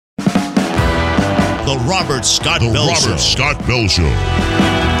The Robert Scott Bell Show.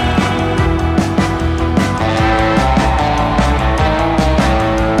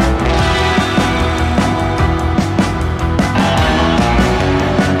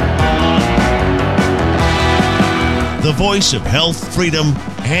 The voice of health, freedom,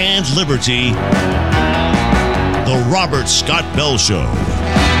 and liberty. The Robert Scott Bell Show.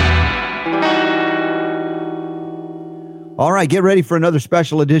 All right, get ready for another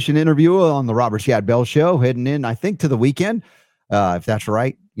special edition interview on the Robert Scott Bell Show, heading in, I think, to the weekend, if that's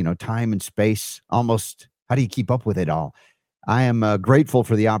right. You know, time and space, almost, how do you keep up with it all? I am grateful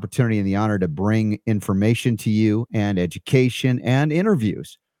for the opportunity and the honor to bring information to you and education and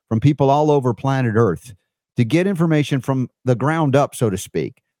interviews from people all over planet Earth to get information from the ground up, so to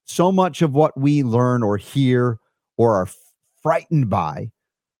speak. So much of what we learn or hear or are frightened by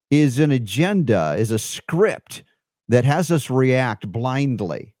is an agenda, is a script that has us react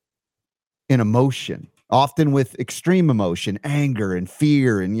blindly in emotion, often with extreme emotion, anger and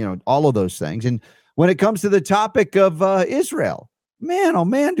fear and, you know, all of those things. And when it comes to the topic of Israel, man, oh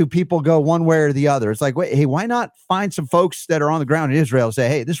man, do people go one way or the other. It's like, wait, hey, why not find some folks that are on the ground in Israel and say,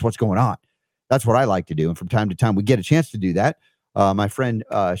 hey, this is what's going on. That's what I like to do. And from time to time, we get a chance to do that. My friend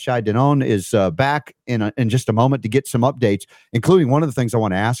Shai Danon is back in just a moment to get some updates, including one of the things I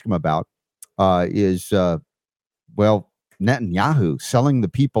want to ask him about is Netanyahu selling the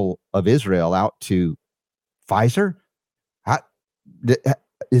people of Israel out to Pfizer.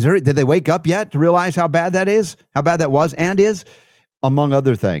 Did they wake up yet to realize how bad that is? How bad that was and is? Among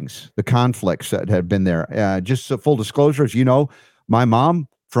other things, the conflicts that have been there. Just a full disclosure, as you know, my mom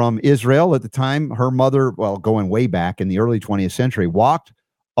from Israel at the time, her mother, well, going way back in the early 20th century, walked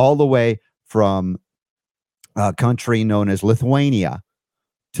all the way from a country known as Lithuania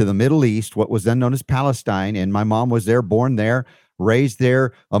to the Middle East, what was then known as Palestine. And my mom was there, born there, raised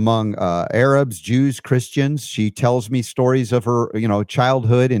there among Arabs, Jews, Christians. She tells me stories of her,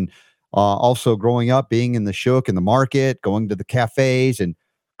 childhood and also growing up, being in the shuk in the market, going to the cafes, and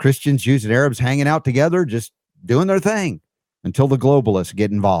Christians, Jews, and Arabs hanging out together, just doing their thing until the globalists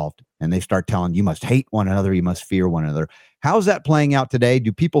get involved and they start telling you must hate one another, you must fear one another. How's that playing out today?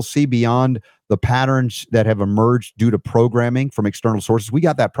 Do people see beyond the patterns that have emerged due to programming from external sources? We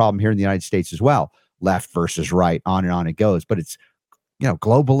got that problem here in the United States as well. Left versus right, on and on it goes. But it's,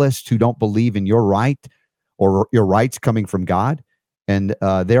 globalists who don't believe in your right or your rights coming from God. And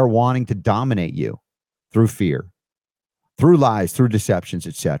they're wanting to dominate you through fear, through lies, through deceptions,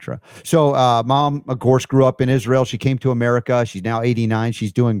 etc. So mom, of course, grew up in Israel. She came to America. She's now 89.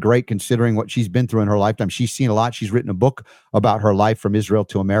 She's doing great considering what she's been through in her lifetime. She's seen a lot. She's written a book about her life from Israel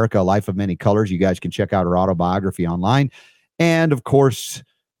to America, A Life of Many Colors. You guys can check out her autobiography online. And, of course,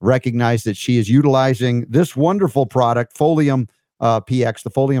 recognize that she is utilizing this wonderful product, Folium PX,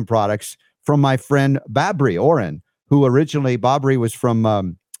 the Folium products, from my friend Babri Oren, who originally, Babri was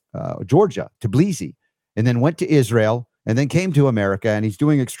from Georgia, Tbilisi, and then went to Israel, and then came to America, and he's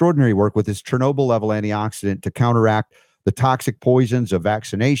doing extraordinary work with his Chernobyl-level antioxidant to counteract the toxic poisons of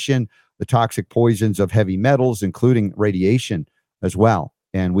vaccination, the toxic poisons of heavy metals, including radiation as well.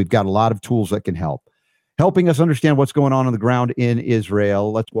 And we've got a lot of tools that can help. Helping us understand what's going on the ground in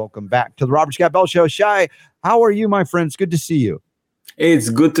Israel. Let's welcome back to the Robert Scott Bell Show. Shai, how are you, my friend? It's good to see you. It's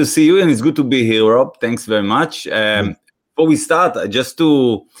good to see you, and it's good to be here, Rob. Thanks very much. Before we start, just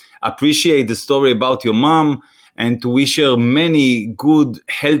to appreciate the story about your mom, and to wish her many good,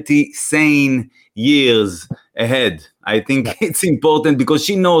 healthy, sane years ahead. I think it's important because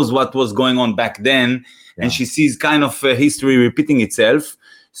she knows what was going on back then, and she sees kind of history repeating itself.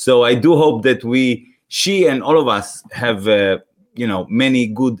 So I do hope that she and all of us have, many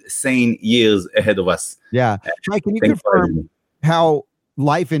good, sane years ahead of us. Yeah. Shai, can you confirm how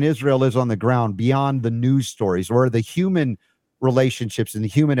life in Israel is on the ground beyond the news stories, or the human relationships and the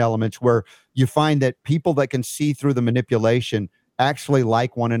human elements, where you find that people that can see through the manipulation actually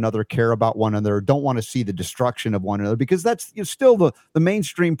like one another, care about one another, don't want to see the destruction of one another? Because that's still the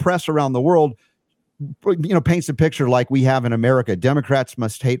mainstream press around the world, paints a picture like we have in America. Democrats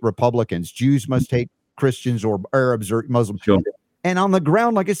must hate Republicans, Jews must hate Christians or Arabs or Muslims. Sure. And on the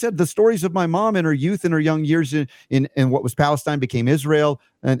ground, like I said, the stories of my mom in her youth and her young years in what was Palestine became Israel,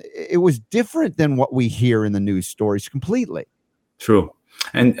 and it was different than what we hear in the news stories completely. True.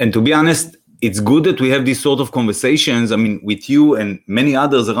 And to be honest, it's good that we have these sort of conversations, with you and many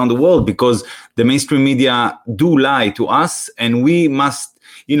others around the world, because the mainstream media do lie to us, and we must,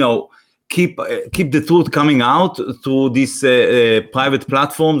 keep the truth coming out through these private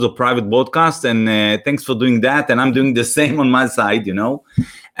platforms or private broadcasts. And thanks for doing that. And I'm doing the same on my side, To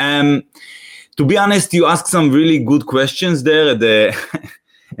be honest, you asked some really good questions there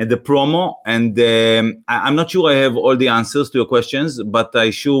the promo, and I'm not sure I have all the answers to your questions, but I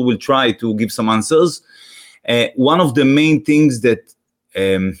sure will try to give some answers. One of the main things that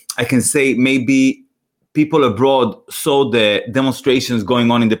I can say, maybe people abroad saw the demonstrations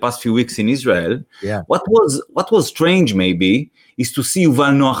going on in the past few weeks in Israel. Yeah. What was strange maybe is to see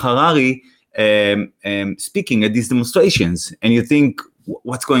Yuval Noah Harari speaking at these demonstrations, and you think,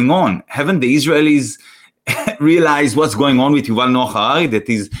 what's going on? Haven't the Israelis realized what's going on with Yuval Noah Harari, that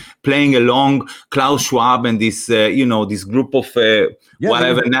is playing along Klaus Schwab and this this group of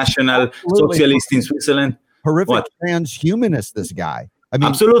whatever national socialists in Switzerland? Horrific transhumanist, this guy. I mean,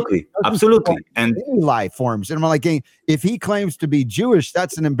 absolutely. And any life forms. And I'm like, if he claims to be Jewish,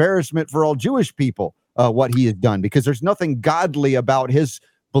 that's an embarrassment for all Jewish people, what he has done, because there's nothing godly about his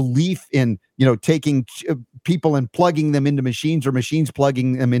belief in, taking people and plugging them into machines, or machines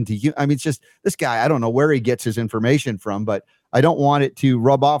plugging them into you. I mean, it's just, this guy, I don't know where he gets his information from, but I don't want it to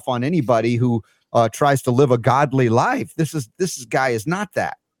rub off on anybody who tries to live a godly life. This guy is not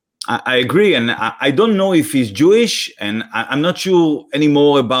that. I agree, and I don't know if he's Jewish, and I'm not sure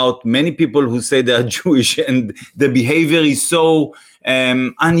anymore about many people who say they're Jewish, and the behavior is so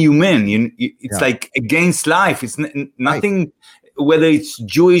unhuman. It's like against life. It's nothing, right. Whether it's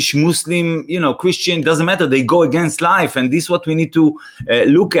Jewish, Muslim, Christian, doesn't matter. They go against life, and this is what we need to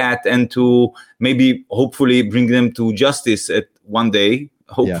look at, and to maybe, hopefully, bring them to justice at one day,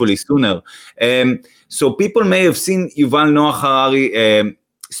 hopefully sooner. So people may have seen Yuval Noah Harari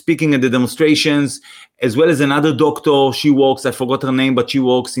speaking at the demonstrations, as well as another doctor. She works, I forgot her name, but she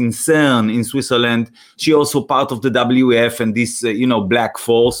works in CERN in Switzerland. She also part of the WF and this, black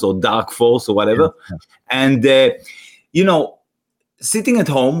force or dark force or whatever. Yeah. And, sitting at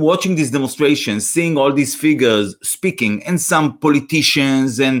home, watching these demonstrations, seeing all these figures speaking, and some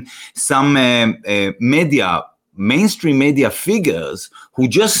politicians and some mainstream media figures who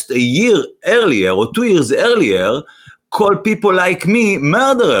just a year earlier or 2 years earlier call people like me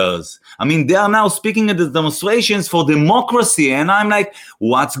murderers. I mean, they are now speaking at the demonstrations for democracy. And I'm like,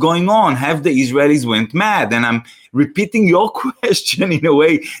 what's going on? Have the Israelis went mad? And I'm repeating your question in a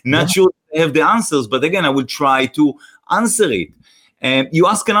way, not sure I have the answers, but again, I will try to answer it. You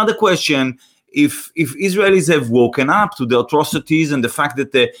ask another question, if Israelis have woken up to the atrocities and the fact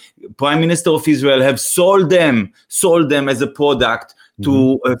that the Prime Minister of Israel have sold them as a product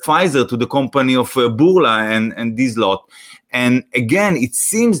to Pfizer, to the company of Burla and this lot. And again, it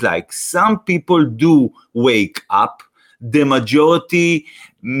seems like some people do wake up. The majority,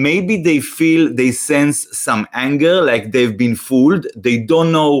 maybe they sense some anger, like they've been fooled. They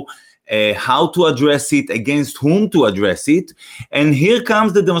don't know how to address it, against whom to address it. And here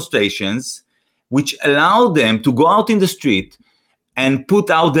comes the demonstrations, which allow them to go out in the street and put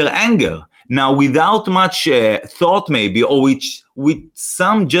out their anger. Now, without much thought maybe, or with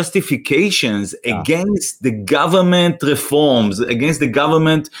some justifications against the government reforms, against the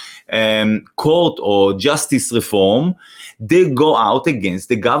government court or justice reform, they go out against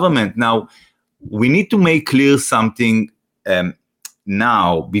the government. Now, we need to make clear something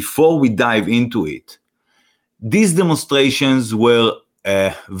now, before we dive into it. These demonstrations were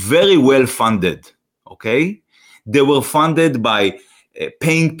very well funded, okay? They were funded by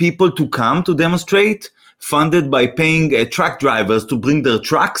paying people to come to demonstrate, funded by paying truck drivers to bring their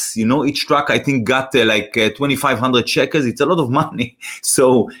trucks. Each truck, I think, got 2,500 shekels. It's a lot of money.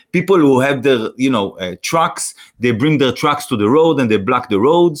 So people who have their, trucks, they bring their trucks to the road and they block the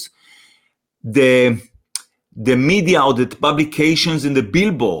roads. The media, or the publications and the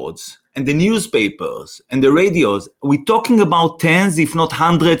billboards and the newspapers and the radios, we're talking about tens, if not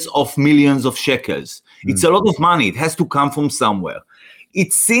hundreds of millions of shekels. It's a lot of money. It has to come from somewhere.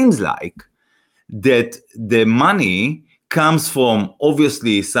 It seems like that the money comes from,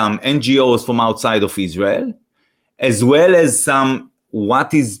 obviously, some NGOs from outside of Israel, as well as some,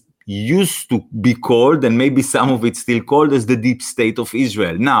 what is used to be called, and maybe some of it's still called, as the deep state of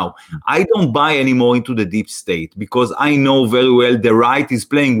Israel. Now, I don't buy anymore into the deep state, because I know very well the right is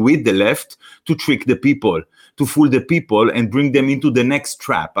playing with the left to trick the people, to fool the people and bring them into the next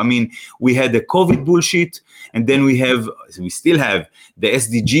trap. I mean, we had the COVID bullshit, and then we still have the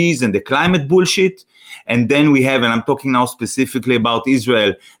SDGs and the climate bullshit. And then we have, and I'm talking now specifically about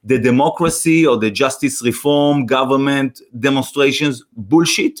Israel, the democracy or the justice reform, government demonstrations,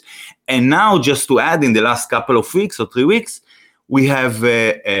 bullshit. And now, just to add, in the last couple of weeks or 3 weeks, we have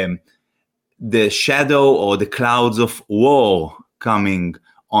the shadow or the clouds of war coming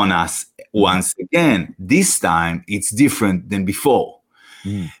on us once again. This time, it's different than before.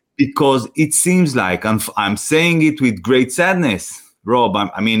 Because it seems like, I'm saying it with great sadness, Rob,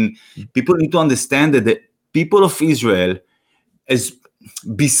 I mean, people need to understand that the people of Israel, as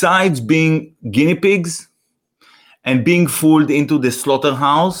besides being guinea pigs and being fooled into the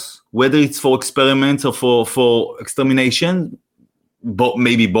slaughterhouse, whether it's for experiments or for extermination,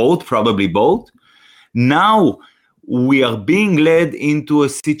 maybe both, probably both, now we are being led into a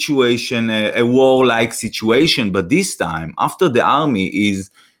situation, a war-like situation, but this time, after the army is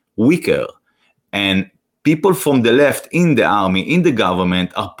weaker and people from the left in the army, in the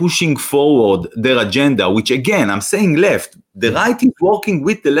government, are pushing forward their agenda, which again, I'm saying left. The right is working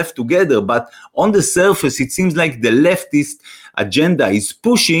with the left together, but on the surface, it seems like the leftist agenda is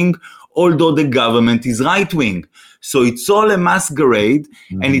pushing, although the government is right-wing. So it's all a masquerade,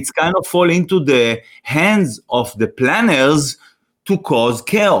 and it's kind of fall into the hands of the planners to cause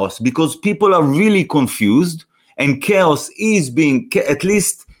chaos, because people are really confused, and chaos is being, at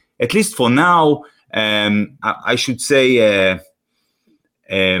least for now, I should say,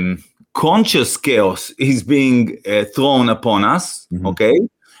 conscious chaos is being thrown upon us, okay?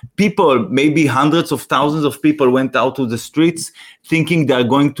 People, maybe hundreds of thousands of people went out to the streets thinking they're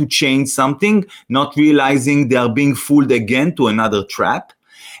going to change something, not realizing they are being fooled again to another trap.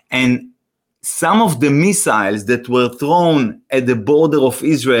 And some of the missiles that were thrown at the border of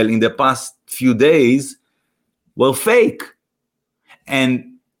Israel in the past few days were fake.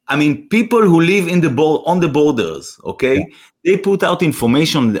 And I mean, people who live on the borders, okay, they put out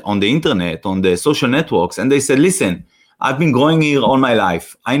information on the internet, on the social networks, and they said, listen, I've been growing here all my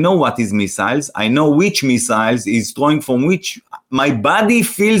life. I know what is missiles. I know which missiles is throwing from which. My body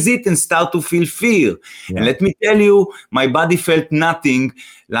feels it and start to feel fear. Yeah. And let me tell you, my body felt nothing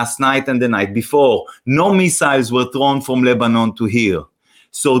last night and the night before. No missiles were thrown from Lebanon to here.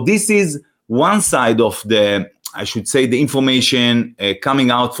 So this is one side of the, I should say, the information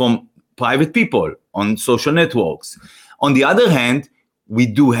coming out from private people on social networks. On the other hand, we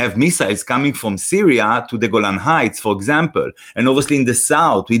do have missiles coming from Syria to the Golan Heights, for example. And obviously in the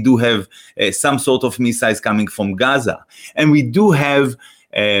south, we do have some sort of missiles coming from Gaza. And we do have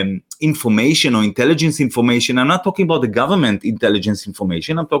information or intelligence information. I'm not talking about the government intelligence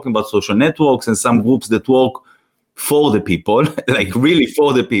information. I'm talking about social networks and some groups that work for the people, like really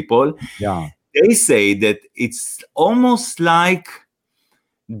for the people. Yeah. They say that it's almost like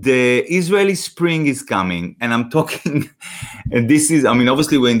the Israeli spring is coming, and I'm talking, and this is, I mean,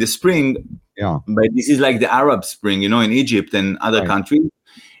 obviously we're in the spring, but this is like the Arab Spring, in Egypt and other countries.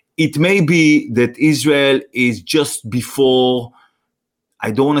 It may be that Israel is just before,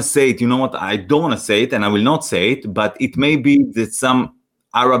 I don't want to say it, you know what, I don't want to say it, and I will not say it, but it may be that some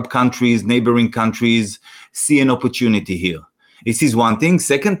Arab countries, neighboring countries, see an opportunity here. This is one thing.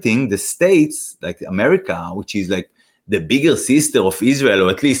 Second thing, the States, like America, which is like the bigger sister of Israel, or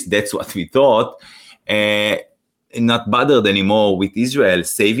at least that's what we thought, not bothered anymore with Israel,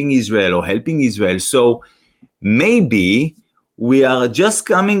 saving Israel or helping Israel. So maybe we are just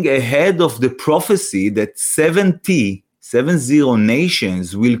coming ahead of the prophecy that 70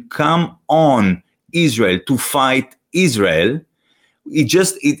 nations will come on Israel to fight Israel. It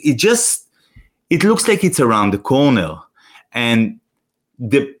looks like it's around the corner. And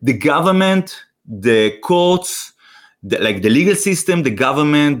the government, the courts, like the legal system, the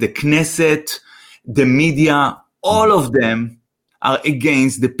government, the Knesset, the media, all of them are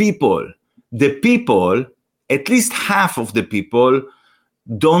against the people. The people, at least half of the people,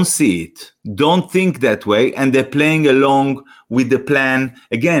 don't see it, don't think that way, and they're playing along with the plan,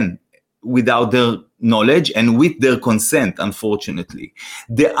 again, without their knowledge and with their consent, unfortunately.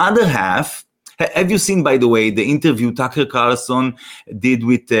 The other half, have you seen, by the way, the interview Tucker Carlson did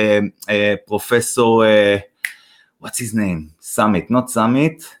with Professor, what's his name?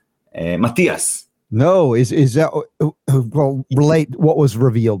 Matthias. No, is that, well, relate what was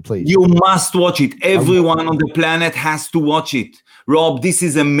revealed, please. You must watch it. Everyone on the planet has to watch it. Rob, this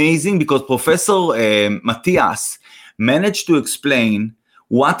is amazing because Professor Matthias managed to explain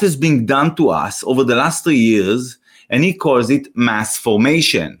what is being done to us over the last 3 years, and he calls it mass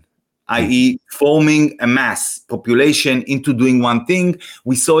formation. i.e. forming a mass population into doing one thing.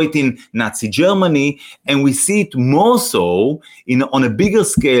 We saw it in Nazi Germany, and we see it more so on a bigger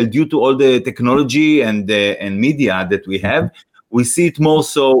scale due to all the technology and media that we have. We see it more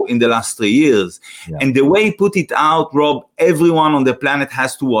so in the last 3 years. Yeah. And the way he put it out, Rob, everyone on the planet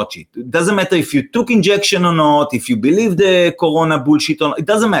has to watch it. It doesn't matter if you took injection or not, if you believe the corona bullshit or not, it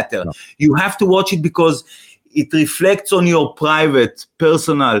doesn't matter. No. You have to watch it because it reflects on your private,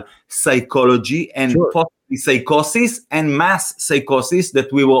 personal psychology and possibly psychosis and mass psychosis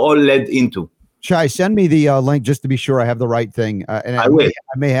that we were all led into. Shai, send me the link just to be sure I have the right thing. And I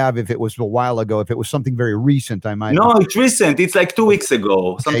may have, if it was a while ago, if it was something very recent, I might. No, it's recent. It's like 2 weeks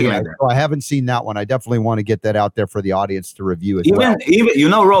ago, something like that. So I haven't seen that one. I definitely want to get that out there for the audience to review as well.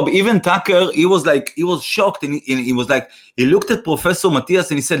 Even, Rob, even Tucker, he was shocked. And he was like, he looked at Professor Matthias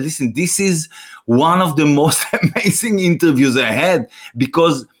and he said, listen, this is one of the most amazing interviews I had,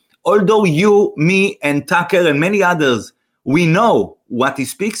 because although you, me, and Tucker and many others, we know what he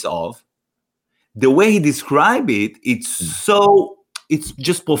speaks of, the way he described it, it's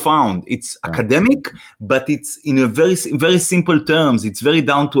just profound. It's academic, but it's in a very, very simple terms. It's very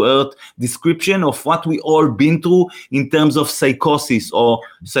down-to-earth description of what we all been through in terms of psychosis or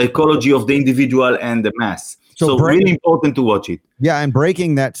psychology of the individual and the mass. So really important to watch it. Yeah, and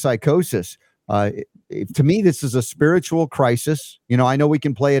breaking that psychosis. To me, this is a spiritual crisis. I know we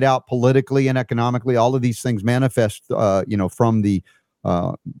can play it out politically and economically. All of these things manifest, from the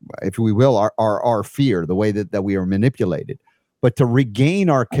if we will, our fear, the way that we are manipulated. But to regain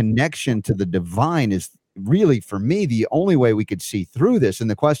our connection to the divine is really, for me, the only way we could see through this.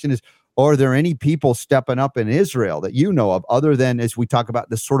 And the question is, are there any people stepping up in Israel that you know of, other than, as we talk about,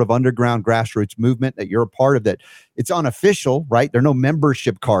 this sort of underground grassroots movement that you're a part of, that it's unofficial, right? There are no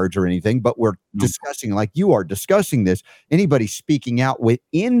membership cards or anything, but we're discussing, like you are discussing this. Anybody speaking out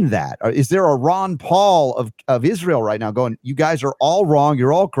within that? Is there a Ron Paul of Israel right now going, you guys are all wrong,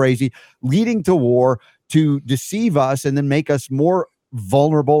 you're all crazy, leading to war, to deceive us and then make us more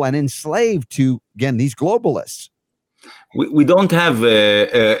vulnerable and enslaved to, again, these globalists? We don't have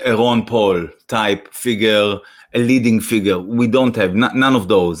a Ron Paul type figure, a leading figure. We don't have none of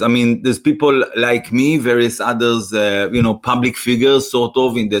those. I mean, there's people like me, various others, public figures sort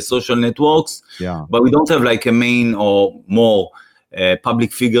of in the social networks. Yeah. But we don't have like a main or more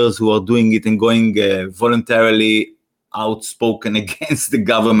public figures who are doing it and going voluntarily outspoken against the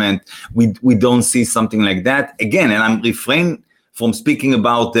government. We don't see something like that. Again, and I'm refrain from speaking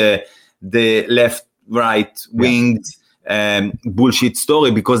about the left, right winged bullshit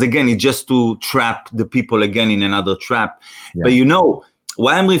story, because again, it's just to trap the people again in another trap. Yeah. But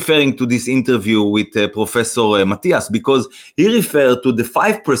why I'm referring to this interview with Professor Matthias, because he referred to the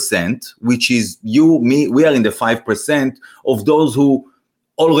 5%, which is you, me, we are in the 5% of those who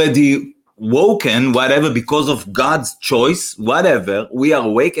already woken, whatever, because of God's choice, whatever, we are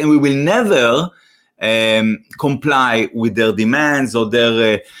awake and we will never comply with their demands or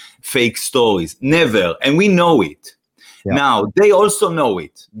their fake stories. Never. And we know it. Yeah. Now, they also know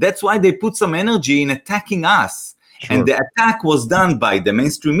it. That's why they put some energy in attacking us. Sure. And the attack was done by the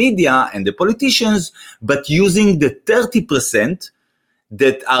mainstream media and the politicians, but using the 30%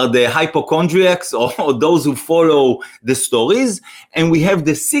 that are the hypochondriacs or those who follow the stories. And we have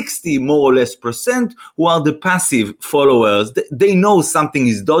the 60 more or less % who are the passive followers. They know something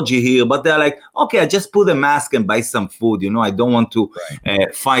is dodgy here, but they're like, okay, I just put a mask and buy some food. I don't want to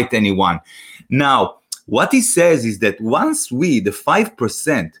fight anyone. Now, what he says is that once we, the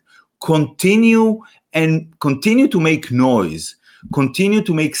 5%, continue to make noise, continue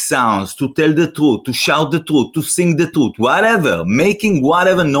to make sounds, to tell the truth, to shout the truth, to sing the truth, whatever, making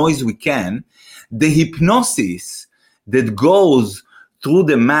whatever noise we can, the hypnosis that goes through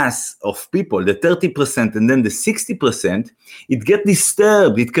the mass of people, the 30% and then the 60%, it gets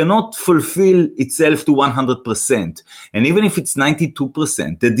disturbed. It cannot fulfill itself to 100%. And even if it's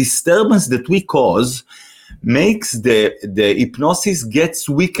 92%, the disturbance that we cause makes the hypnosis gets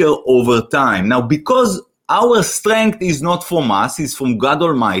weaker over time. Now, because our strength is not from us, it's from God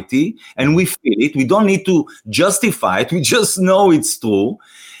Almighty, and we feel it. We don't need to justify it. We just know it's true.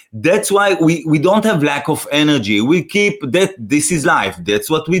 That's why we don't have lack of energy. We keep that. This is life. That's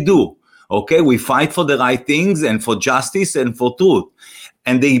what we do. Okay, we fight for the right things and for justice and for truth.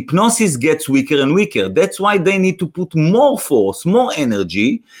 And the hypnosis gets weaker and weaker. That's why they need to put more force, more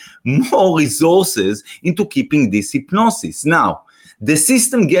energy, more resources into keeping this hypnosis. Now, the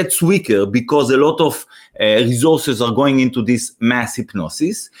system gets weaker because a lot of resources are going into this mass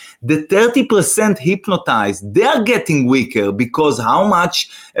hypnosis. The 30% hypnotized, they're getting weaker because how much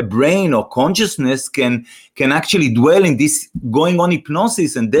a brain or consciousness can actually dwell in this going on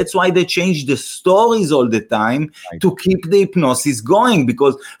hypnosis. And that's why they change the stories all the time to keep the hypnosis going,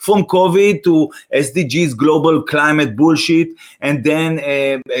 because from COVID to SDGs, global climate bullshit, and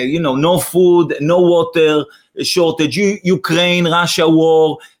then, no food, no water, shortage, Ukraine, Russia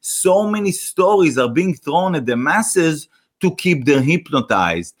war, so many stories are being thrown at the masses to keep them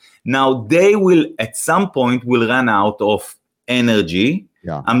hypnotized. Now they will, at some point, will run out of energy.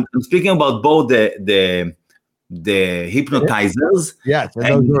 Yeah. I'm speaking about both the hypnotizers, yes, and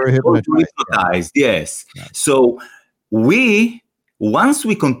those who are hypnotized. Yes. Yeah. So we once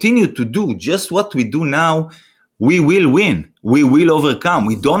we continue to do just what we do now, we will win. We will overcome.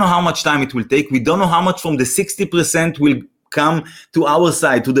 We don't know how much time it will take. We don't know how much from the 60% will come to our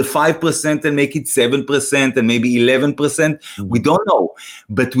side, to the 5% and make it 7% and maybe 11%. We don't know.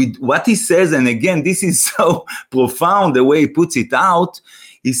 But with what he says, and again, this is so profound the way he puts it out,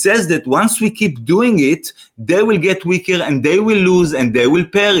 he says that once we keep doing it, they will get weaker and they will lose and they will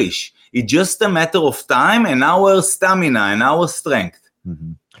perish. It's just a matter of time and our stamina and our strength.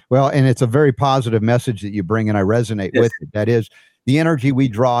 Mm-hmm. Well, and it's a very positive message that you bring, and I resonate with it. That is, the energy we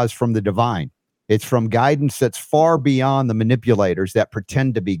draw is from the divine. It's from guidance that's far beyond the manipulators that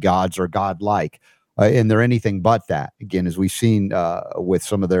pretend to be gods or godlike, and they're anything but that. Again, as we've seen with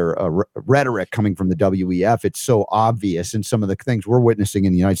some of their rhetoric coming from the WEF, it's so obvious, and some of the things we're witnessing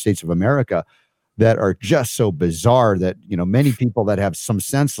in the United States of America that are just so bizarre that, you know, many people that have some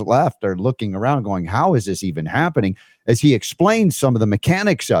sense left are looking around going, how is this even happening? As he explains some of the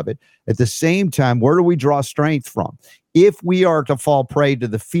mechanics of it, at the same time, where do we draw strength from? If we are to fall prey to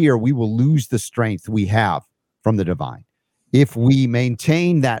the fear, we will lose the strength we have from the divine. If we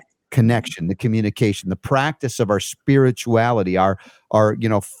maintain that connection, the communication, the practice of our spirituality, our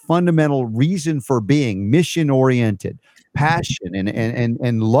fundamental reason for being, mission-oriented, passion,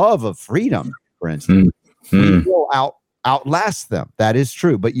 and love of freedom, for instance, we will outlast them. That is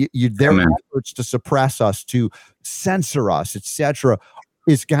true. But their efforts to suppress us, to censor us, etc.,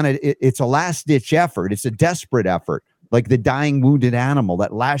 it's a last-ditch effort. It's a desperate effort, like the dying, wounded animal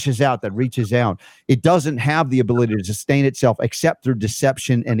that lashes out, that reaches out. It doesn't have the ability to sustain itself except through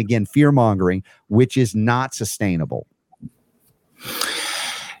deception and, again, fear-mongering, which is not sustainable.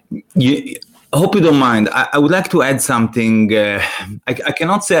 I hope you don't mind. I would like to add something. I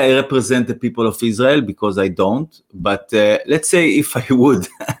cannot say I represent the people of Israel because I don't, but let's say if I would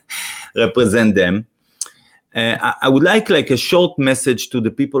represent them, I would like a short message to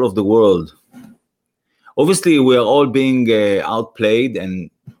the people of the world. Obviously, we're all being outplayed and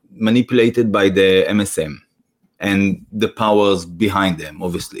manipulated by the MSM and the powers behind them,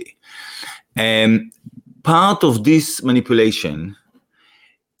 obviously. And part of this manipulation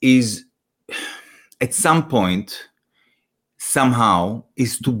is, at some point, somehow,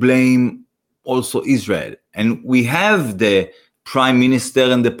 is to blame also Israel. And we have the prime minister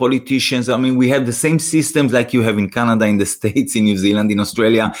and the politicians. I mean, we have the same systems like you have in Canada, in the States, in New Zealand, in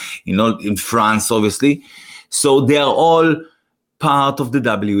Australia, in France, obviously. So they are all part of the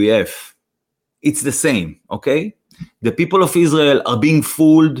WEF. It's the same, okay? The people of Israel are being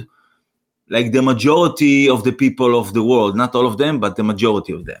fooled like the majority of the people of the world. Not all of them, but the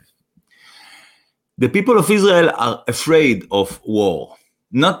majority of them. The people of Israel are afraid of war.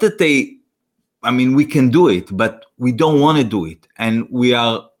 Not that we can do it, but we don't want to do it. And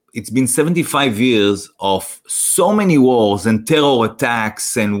it's been 75 years of so many wars and terror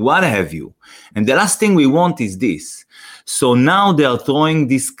attacks and what have you. And the last thing we want is this. So now they are throwing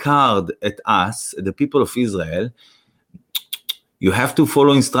this card at us, the people of Israel. You have to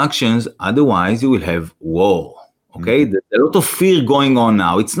follow instructions, otherwise you will have war. Okay, there's a lot of fear going on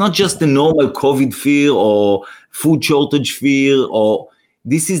now. It's not just the normal COVID fear or food shortage fear, or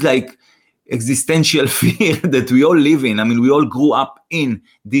this is like existential fear that we all live in. I mean, we all grew up in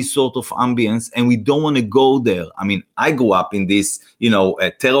this sort of ambience and we don't want to go there. I mean, I grew up in this,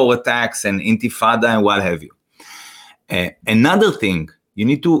 terror attacks and intifada and what have you. Another thing, you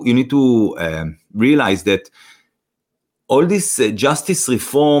need to realize that all this justice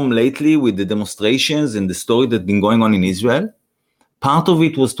reform lately with the demonstrations and the story that's been going on in Israel, part of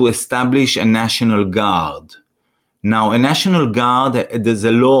it was to establish a national guard. Now, a national guard, there's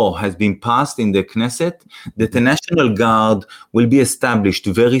a law has been passed in the Knesset that a national guard will be established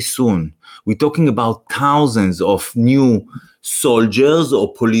very soon. We're talking about thousands of new soldiers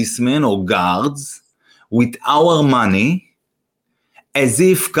or policemen or guards with our money as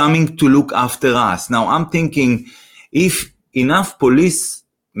if coming to look after us. Now, I'm thinking, if enough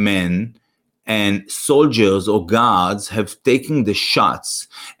policemen and soldiers or guards have taken the shots,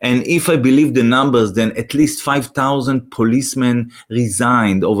 and if I believe the numbers, then at least 5,000 policemen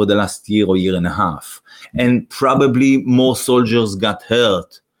resigned over the last year or year and a half, and probably more soldiers got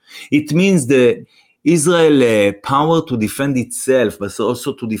hurt. It means the Israel power to defend itself, but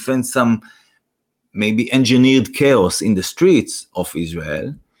also to defend some maybe engineered chaos in the streets of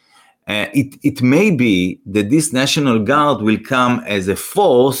Israel. It may be that this National Guard will come as a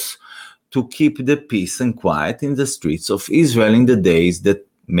force to keep the peace and quiet in the streets of Israel in the days that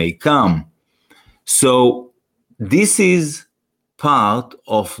may come. So this is part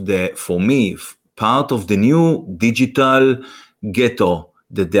of part of the new digital ghetto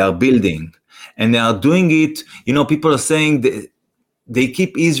that they are building. And they are doing it, people are saying that they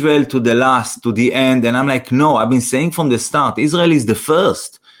keep Israel to the last, to the end. And I'm like, no, I've been saying from the start, Israel is the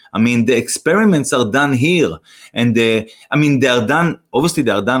first. I mean, the experiments are done here. And they are done, obviously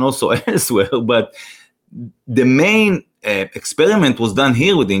they are done also elsewhere, but the main experiment was done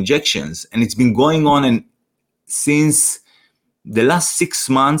here with the injections. And it's been going on, and since the last 6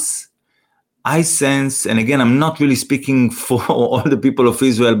 months, I sense, and again, I'm not really speaking for all the people of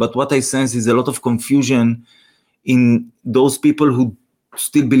Israel, but what I sense is a lot of confusion in those people who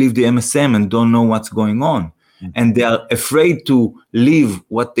still believe the MSM and don't know what's going on. And they are afraid to leave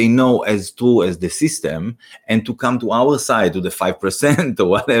what they know as true as the system and to come to our side, to the 5% or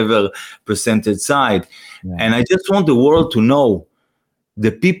whatever percentage side. Yeah. And I just want the world to know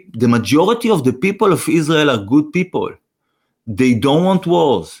the majority of the people of Israel are good people. They don't want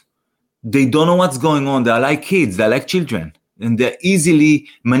wars. They don't know what's going on. They're like kids. They're like children. And they're easily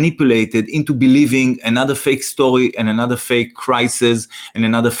manipulated into believing another fake story and another fake crisis and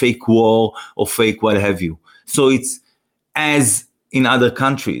another fake war or fake what have you. So it's as in other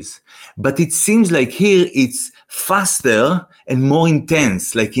countries. But it seems like here it's faster and more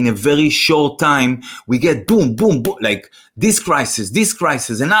intense. Like in a very short time, we get boom, boom, boom, like this crisis,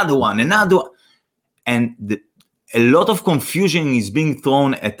 another one. And a lot of confusion is being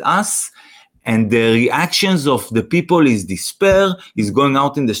thrown at us. And the reactions of the people is despair, is going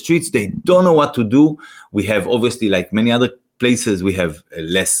out in the streets. They don't know what to do. We have obviously, like many other places, we have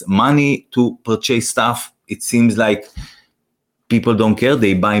less money to purchase stuff. It seems like people don't care.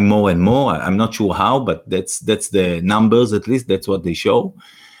 They buy more and more. I'm not sure how, but that's the numbers, at least that's what they show.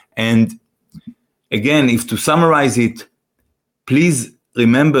 And again, if to summarize it, please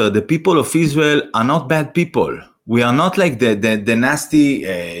remember the people of Israel are not bad people. We are not like the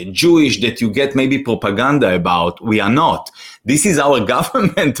nasty Jewish that you get maybe propaganda about. We are not. This is our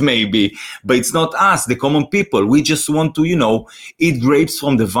government maybe, but it's not us, the common people. We just want to, eat grapes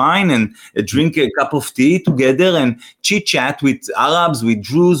from the vine and drink a cup of tea together and chit-chat with Arabs, with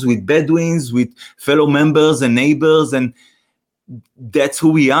Druze, with Bedouins, with fellow members and neighbors, and that's who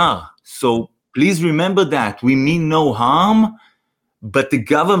we are. So please remember that. We mean no harm, but the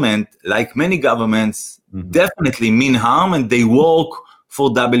government, like many governments, definitely mean harm, and they work for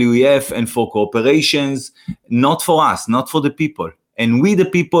WEF and for corporations, not for us, not for the people. And we, the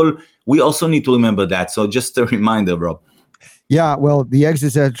people, we also need to remember that. So just a reminder, Rob. Yeah, well, the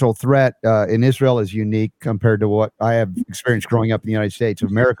existential threat in Israel is unique compared to what I have experienced growing up in the United States of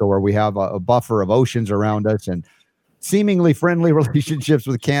America, where we have a buffer of oceans around us and seemingly friendly relationships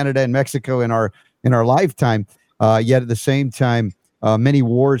with Canada and Mexico in our lifetime. Yet at the same time, many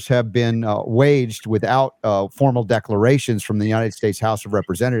wars have been waged without formal declarations from the United States House of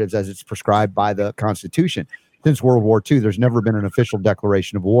Representatives as it's prescribed by the Constitution. Since World War II, there's never been an official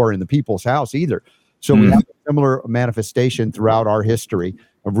declaration of war in the People's House either. So we have a similar manifestation throughout our history,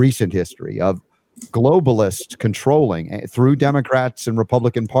 of recent history, of globalists controlling through Democrats and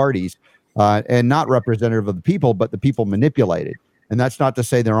Republican parties, and not representative of the people, but the people manipulated. And that's not to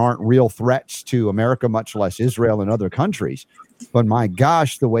say there aren't real threats to America, much less Israel and other countries. But my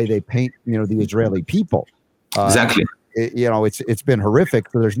gosh, the way they paint, the Israeli people. Exactly. It's been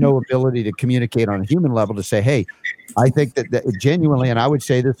horrific. So there's no ability to communicate on a human level to say, hey, I think that genuinely, and I would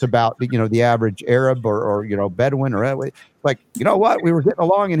say this about, the average Arab or Bedouin or like, you know what? We were getting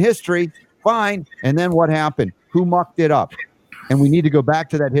along in history. Fine. And then what happened? Who mucked it up? And we need to go back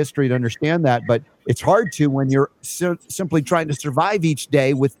to that history to understand that. But it's hard to when you're simply trying to survive each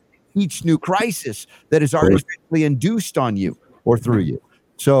day with each new crisis that is artificially induced on you or through you.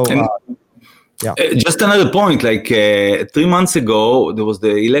 So, yeah. Just another point, like 3 months ago, there was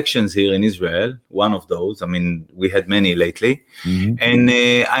the elections here in Israel, one of those. I mean, we had many lately. Mm-hmm. And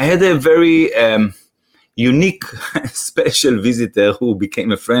I had a very unique, special visitor who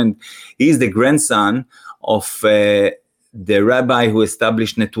became a friend. He's the grandson of the rabbi who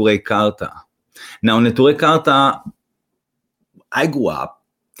established Neturei Karta. Now, Neturei Karta, I grew up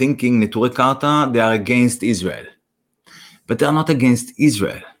thinking Neturei Karta, they are against Israel. But they are not against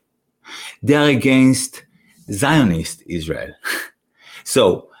Israel. They are against Zionist Israel.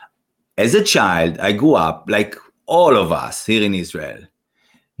 So, as a child, I grew up, like all of us here in Israel,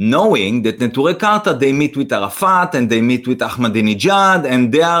 knowing that Neturei Karta, they meet with Arafat and they meet with Ahmadinejad,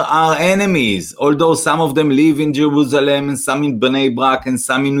 and they are our enemies. Although some of them live in Jerusalem and some in Bnei Brak and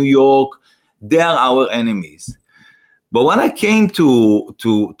some in New York, they are our enemies. But what I came to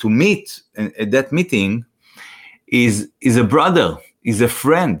meet at that meeting is a brother, is a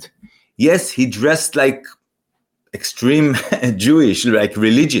friend. Yes, he dressed like extreme Jewish, like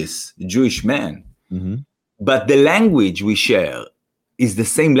religious Jewish man. Mm-hmm. But the language we share is the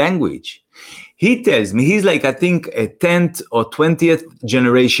same language. He tells me he's like, I think, a 10th or 20th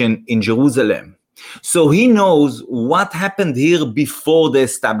generation in Jerusalem. So he knows what happened here before the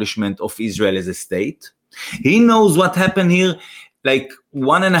establishment of Israel as a state. He knows what happened here like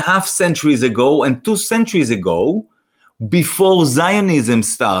 1.5 centuries ago and 2 centuries ago, before Zionism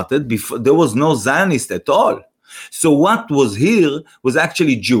started. Before there was no Zionist at all. So what was here was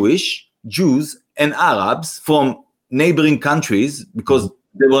actually Jews and Arabs from neighboring countries, because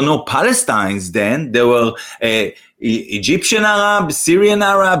there were no Palestinians then. There were Egyptian Arab, Syrian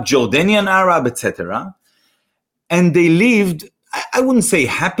Arab, Jordanian Arab, etc. And they lived, I wouldn't say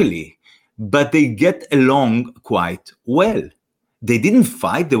happily, but they get along quite well. They didn't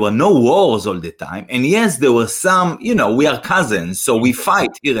fight. There were no wars all the time. And yes, there were some, we are cousins, so we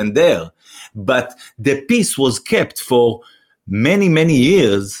fight here and there. But the peace was kept for many, many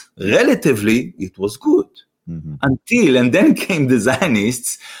years. Relatively, it was good. And then came the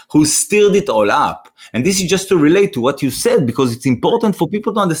Zionists who stirred it all up. And this is just to relate to what you said, because it's important for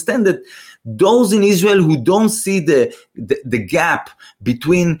people to understand that those in Israel who don't see the gap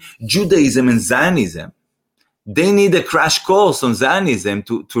between Judaism and Zionism, they need a crash course on Zionism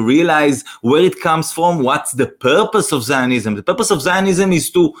to realize where it comes from, what's the purpose of Zionism. The purpose of Zionism is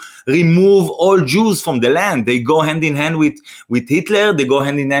to remove all Jews from the land. They go hand in hand with Hitler, they go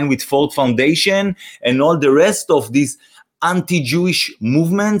hand in hand with Ford Foundation, and all the rest of these anti-Jewish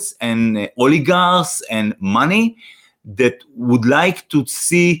movements and oligarchs and money that would like to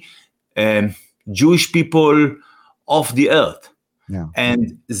see Jewish people off the earth. Yeah.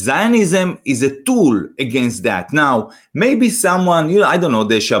 And Zionism is a tool against that. Now, maybe someone, I don't know,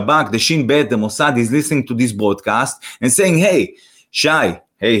 the Shabak, the Shin Bet, the Mossad is listening to this broadcast and saying, hey, Shai,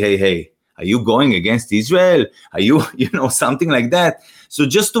 hey, are you going against Israel? Are you, something like that? So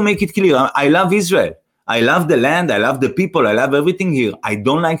just to make it clear, I love Israel. I love the land. I love the people. I love everything here. I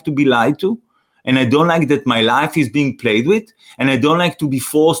don't like to be lied to. And I don't like that my life is being played with, and I don't like to be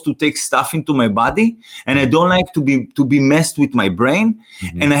forced to take stuff into my body, and I don't like to be messed with my brain.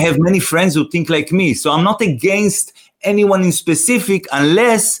 And I have many friends who think like me. So I'm not against anyone in specific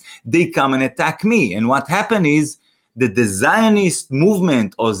unless they come and attack me. And what happened is that the Zionist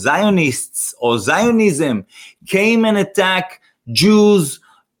movement or Zionists or Zionism came and attacked Jews,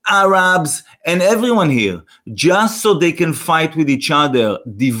 Arabs, and everyone here, just so they can fight with each other,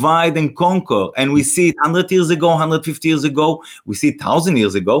 divide and conquer. And we see it 100 years ago, 150 years ago, we see it 1,000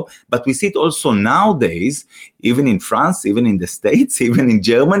 years ago, but we see it also nowadays, even in France, even in the States, even in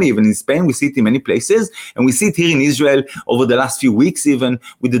Germany, even in Spain, we see it in many places. And we see it here in Israel over the last few weeks, even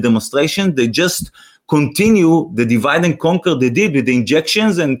with the demonstration. They just continue the divide and conquer they did with the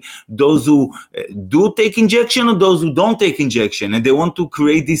injections, and those who do take injection or those who don't take injection. And they want to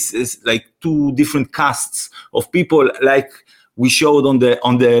create this like 2 different castes of people, like we showed on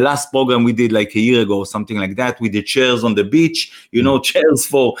the last program we did like a year ago, something like that, with the chairs on the beach, chairs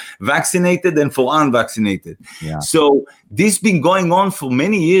for vaccinated and for unvaccinated. Yeah. So this been going on for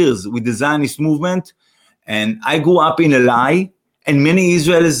many years with the Zionist movement. And I grew up in a lie, and many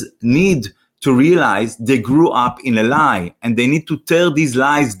Israelis need to realize they grew up in a lie, and they need to tear these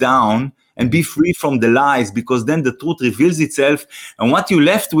lies down and be free from the lies, because then the truth reveals itself, and what you're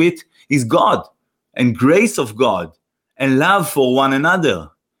left with is God and grace of God and love for one another.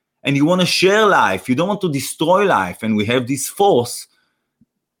 And you want to share life. You don't want to destroy life. And we have this force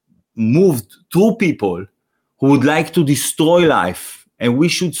moved through people who would like to destroy life. And we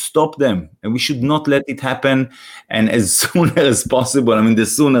should stop them, and we should not let it happen. And as soon as possible, the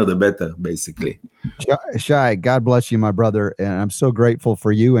sooner the better, basically. Shai, God bless you, my brother. And I'm so grateful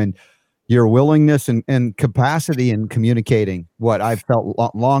for you and your willingness and capacity in communicating what I felt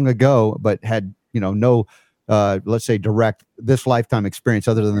long ago, but had, no, let's say direct this lifetime experience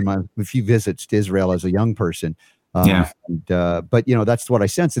other than my few visits to Israel as a young person. But that's what I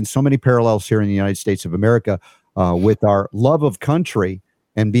sense, and so many parallels here in the United States of America. With our love of country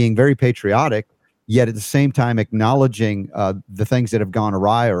and being very patriotic, yet at the same time acknowledging the things that have gone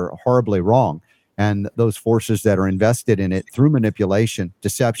awry or horribly wrong, and those forces that are invested in it through manipulation,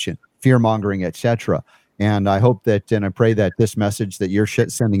 deception, fear-mongering, etc. And I hope that, and I pray that this message that you're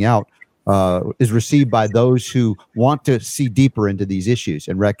sending out is received by those who want to see deeper into these issues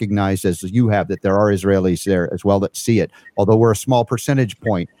and recognize, as you have, that there are Israelis there as well that see it. Although we're a small percentage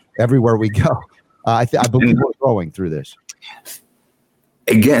point everywhere we go. I believe we're growing through this.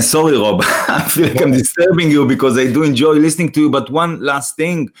 Again, sorry, Rob. I feel like I'm disturbing you because I do enjoy listening to you. But one last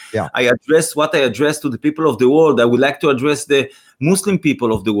thing, I address what I address to the people of the world. I would like to address the Muslim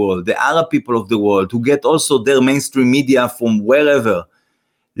people of the world, the Arab people of the world, who get also their mainstream media from wherever.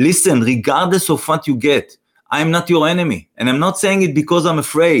 Listen, regardless of what you get, I'm not your enemy. And I'm not saying it because I'm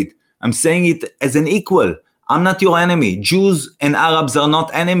afraid. I'm saying it as an equal. I'm not your enemy. Jews and Arabs are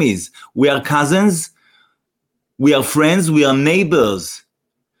not enemies. We are cousins. We are friends. We are neighbors.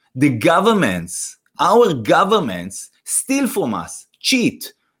 The governments, our governments, steal from us,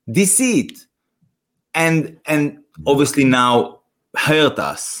 cheat, deceit, and obviously now hurt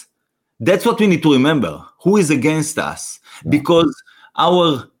us. That's what we need to remember. Who is against us? Because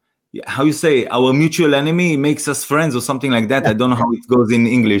our mutual enemy makes us friends or something like that. I don't know how it goes in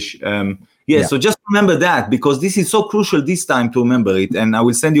English. So just remember that, because this is so crucial this time to remember it. And I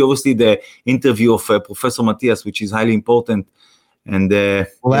will send you obviously the interview of Professor Matthias, which is highly important. And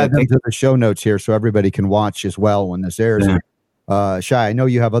we'll add them to the show notes here so everybody can watch as well when this airs. Shai, I know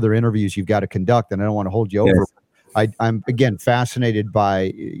you have other interviews you've got to conduct, and I don't want to hold you over. I'm again fascinated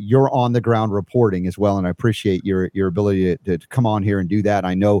by your on the ground reporting as well, and I appreciate your ability to come on here and do that.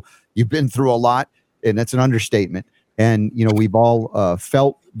 I know you've been through a lot, and that's an understatement. And we've all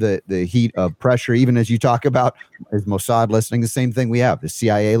felt the heat of pressure, even as you talk about is Mossad listening. The same thing we have: the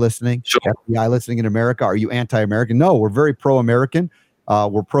CIA listening, FBI listening in America. Are you anti-American? No, we're very pro-American.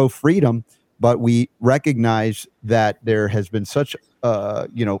 We're pro-freedom, but we recognize that there has been such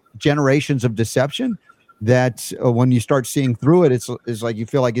generations of deception that when you start seeing through it, it's like you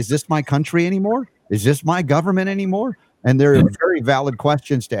feel like, is this my country anymore? Is this my government anymore? And there are very valid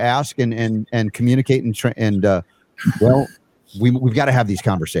questions to ask and communicate we've got to have these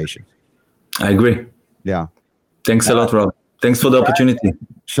conversations. I agree. Yeah. Thanks a lot, Rob. Thanks for the opportunity.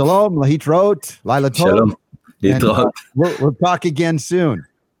 Shalom, lahitrot, laila tov. Shalom. Litrot. We'll talk again soon.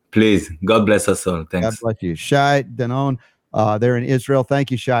 Please. God bless us all. Thanks. God bless you. Shai Danon, there in Israel. Thank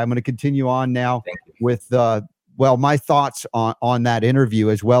you, Shai. I'm going to continue on now with my thoughts on that interview,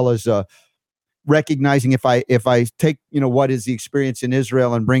 as well as recognizing if I take what is the experience in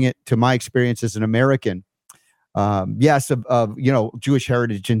Israel and bring it to my experience as an American. Of Jewish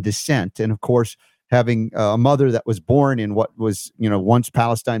heritage and descent, and of course having a mother that was born in what was once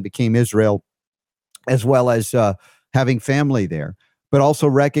Palestine became Israel, as well as having family there, but also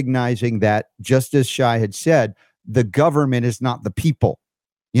recognizing that, just as Shai had said, the government is not the people.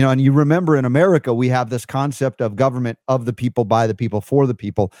 And you remember in America we have this concept of government of the people, by the people, for the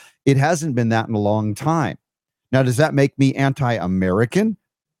people. It hasn't been that in a long time. Now, does that make me anti-American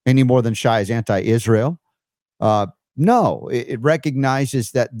any more than Shai is anti-Israel? No, it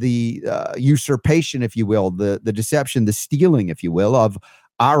recognizes that the usurpation, if you will, the deception, the stealing, if you will, of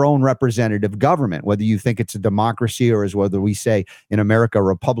our own representative government, whether you think it's a democracy or as whether we say in America, a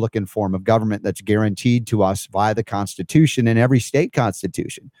Republican form of government that's guaranteed to us via the Constitution and every state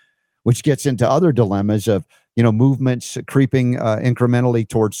constitution, which gets into other dilemmas of, movements creeping incrementally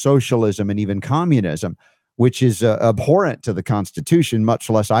towards socialism and even communism, which is abhorrent to the Constitution, much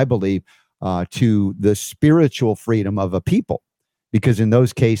less, I believe, to the spiritual freedom of a people, because in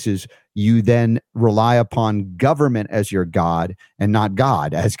those cases, you then rely upon government as your God and not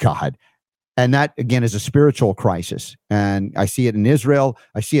God as God. And that, again, is a spiritual crisis. And I see it in Israel.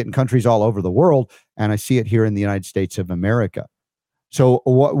 I see it in countries all over the world. And I see it here in the United States of America. So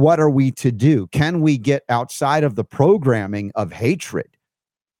what are we to do? Can we get outside of the programming of hatred?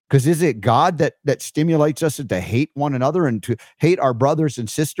 Because is it God that stimulates us to hate one another and to hate our brothers and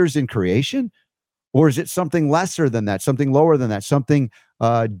sisters in creation? Or is it something lesser than that, something lower than that, something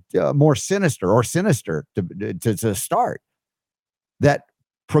more sinister to start, that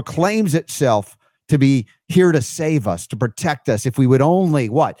proclaims itself to be here to save us, to protect us, if we would only,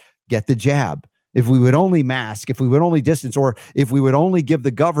 get the jab, if we would only mask, if we would only distance, or if we would only give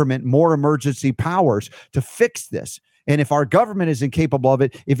the government more emergency powers to fix this. And if our government is incapable of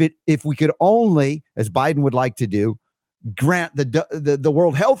it, if we could only, as Biden would like to do, grant the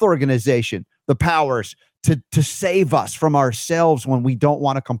World Health Organization the powers to save us from ourselves when we don't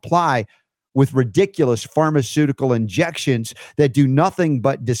want to comply with ridiculous pharmaceutical injections that do nothing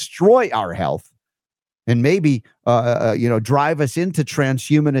but destroy our health and maybe drive us into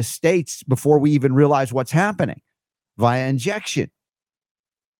transhumanist states before we even realize what's happening via injection.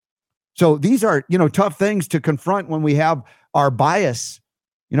 So these are, tough things to confront when we have our bias,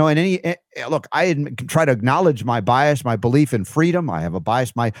 look, I try to acknowledge my bias, my belief in freedom. I have a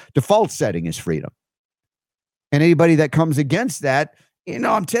bias. My default setting is freedom. And anybody that comes against that,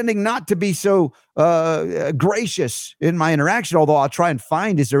 I'm tending not to be so gracious in my interaction, although I'll try and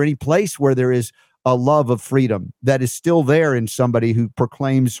find, is there any place where there is a love of freedom that is still there in somebody who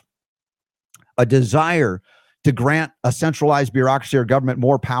proclaims a desire to grant a centralized bureaucracy or government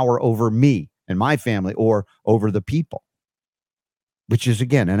more power over me and my family or over the people, which is,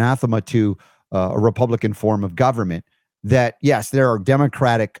 again, anathema to a Republican form of government. That, yes, there are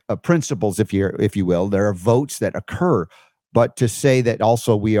democratic principles, if you will. There are votes that occur, but to say that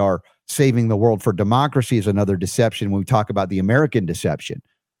also we are saving the world for democracy is another deception when we talk about the American deception,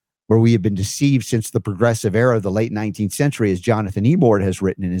 where we have been deceived since the progressive era of the late 19th century, as Jonathan Ebord has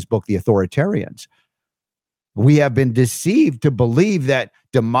written in his book, The Authoritarians. We have been deceived to believe that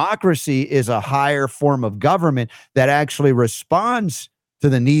democracy is a higher form of government that actually responds to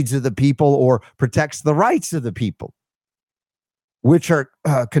the needs of the people or protects the rights of the people, which are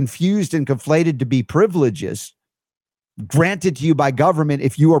confused and conflated to be privileges granted to you by government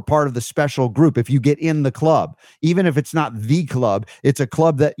if you are part of the special group, if you get in the club. Even if it's not the club, it's a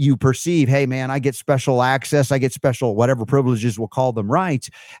club that you perceive, hey, man, I get special access, I get special whatever privileges, we'll call them rights.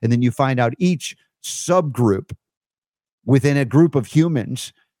 And then you find out each subgroup within a group of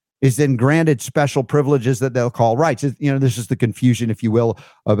humans is then granted special privileges that they'll call rights. This is the confusion, if you will,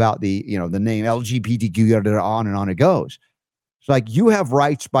 about the name LGBTQ, on and on it goes. It's like you have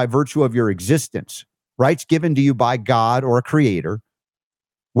rights by virtue of your existence, rights given to you by God or a creator,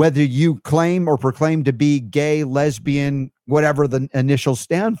 whether you claim or proclaim to be gay, lesbian, whatever the initials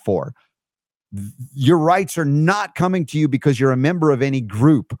stand for. Your rights are not coming to you because you're a member of any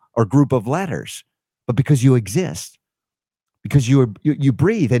group or group of letters, but because you exist, because you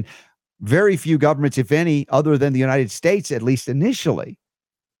breathe. And very few governments, if any, other than the United States, at least initially,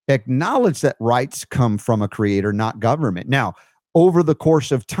 acknowledge that rights come from a creator, not government. Now, over the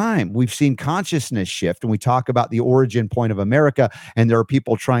course of time, we've seen consciousness shift, and we talk about the origin point of America, and there are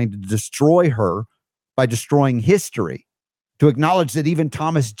people trying to destroy her by destroying history, to acknowledge that even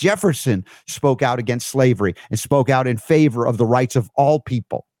Thomas Jefferson spoke out against slavery and spoke out in favor of the rights of all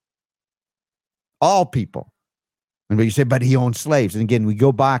people. All people. And you say, but he owned slaves. And again, we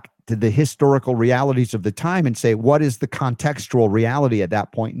go back to the historical realities of the time and say, what is the contextual reality at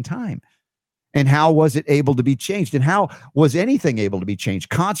that point in time? And how was it able to be changed? And how was anything able to be changed?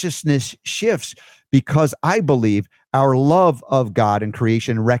 Consciousness shifts because I believe our love of God and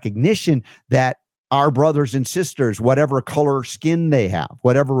creation and recognition that our brothers and sisters, whatever color skin they have,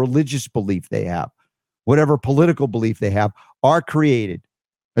 whatever religious belief they have, whatever political belief they have, are created,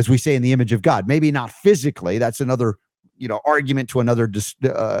 as we say, in the image of God. Maybe not physically. That's another, argument to another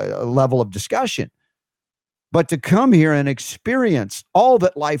level of discussion. But to come here and experience all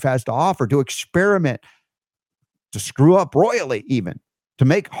that life has to offer, to experiment, to screw up royally even, to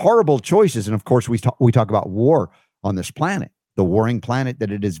make horrible choices. And of course, we talk about war on this planet, the warring planet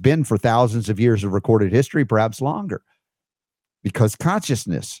that it has been for thousands of years of recorded history, perhaps longer, because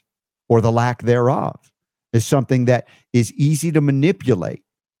consciousness, or the lack thereof, is something that is easy to manipulate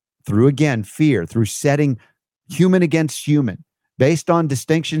through, again, fear, through setting human against human, based on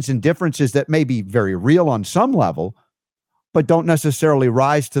distinctions and differences that may be very real on some level, but don't necessarily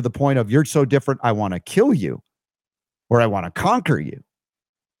rise to the point of, you're so different, I want to kill you, or I want to conquer you.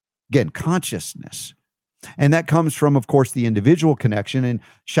 Again, consciousness. And that comes from, of course, the individual connection. And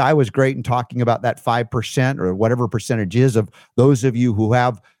Shai was great in talking about that 5% or whatever percentage is of those of you who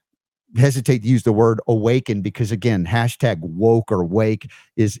hesitate to use the word awaken, because again, hashtag woke or wake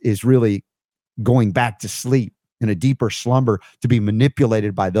is really going back to sleep in a deeper slumber, to be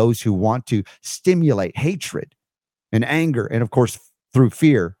manipulated by those who want to stimulate hatred and anger, and of course, through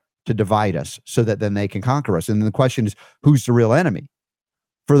fear, to divide us so that then they can conquer us. And then the question is, who's the real enemy?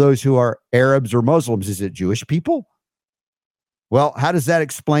 For those who are Arabs or Muslims, is it Jewish people? Well, how does that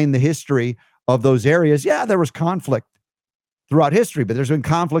explain the history of those areas? Yeah, there was conflict throughout history, but there's been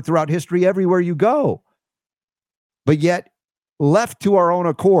conflict throughout history everywhere you go. But yet, left to our own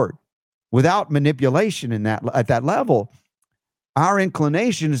accord, without manipulation at that level, our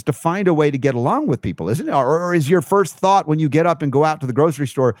inclination is to find a way to get along with people, isn't it? Or is your first thought when you get up and go out to the grocery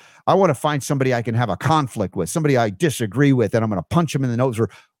store, I want to find somebody I can have a conflict with, somebody I disagree with, and I'm going to punch them in the nose, or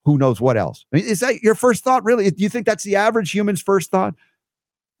who knows what else? I mean, is that your first thought, really? Do you think that's the average human's first thought?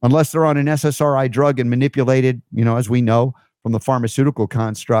 Unless they're on an SSRI drug and manipulated, as we know from the pharmaceutical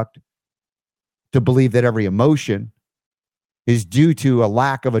construct, to believe that every emotion is due to a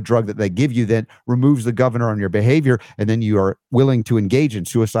lack of a drug that they give you that removes the governor on your behavior, and then you are willing to engage in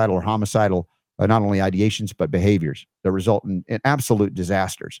suicidal or homicidal, not only ideations, but behaviors that result in absolute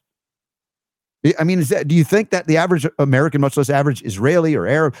disasters. I mean, do you think that the average American, much less average Israeli or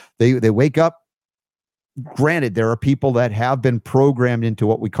Arab, they wake up? Granted, there are people that have been programmed into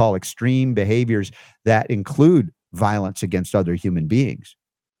what we call extreme behaviors that include violence against other human beings.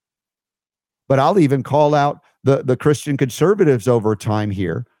 But I'll even call out the Christian conservatives over time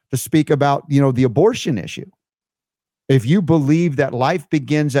here to speak about, the abortion issue. If you believe that life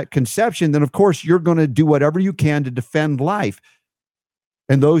begins at conception, then of course you're going to do whatever you can to defend life.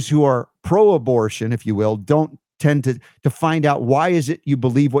 And those who are pro-abortion, if you will, don't tend to find out why is it you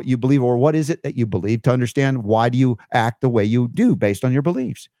believe what you believe, or what is it that you believe, to understand why do you act the way you do based on your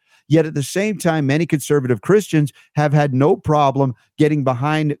beliefs. Yet at the same time, many conservative Christians have had no problem getting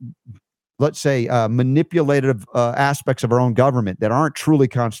behind, let's say, manipulative aspects of our own government that aren't truly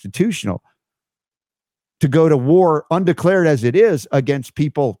constitutional, to go to war, undeclared as it is, against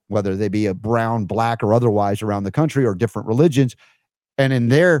people, whether they be a brown, black, or otherwise around the country, or different religions. And in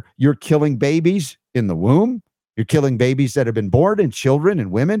there, you're killing babies in the womb. You're killing babies that have been born, and children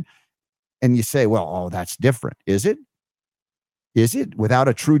and women. And you say, well, oh, that's different. Is it? Is it, without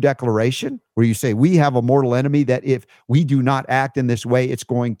a true declaration where you say we have a mortal enemy that if we do not act in this way, it's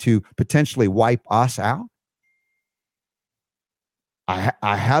going to potentially wipe us out? I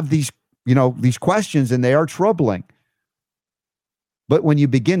have these questions, and they are troubling. But when you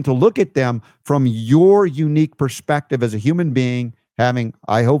begin to look at them from your unique perspective as a human being, having,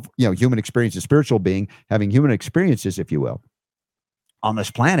 I hope, human experiences, spiritual being, having human experiences, if you will, on this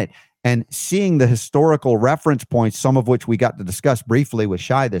planet, and seeing the historical reference points, some of which we got to discuss briefly with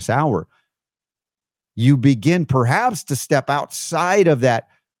Shai this hour, you begin perhaps to step outside of that,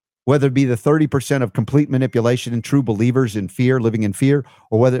 whether it be the 30% of complete manipulation and true believers in fear, living in fear,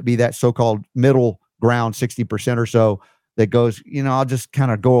 or whether it be that so-called middle ground, 60% or so, that goes, I'll just kind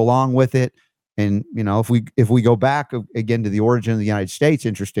of go along with it. And, if we go back again to the origin of the United States,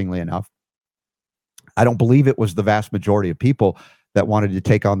 interestingly enough, I don't believe it was the vast majority of people that wanted to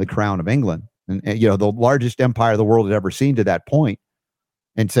take on the crown of England, and the largest empire the world had ever seen to that point,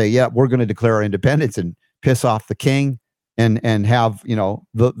 and say, yeah, we're going to declare our independence and piss off the king and have,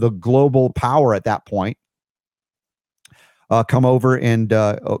 the global power at that point come over and,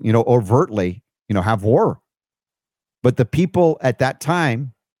 overtly, have war. But the people at that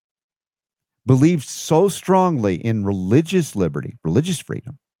time believed so strongly in religious liberty, religious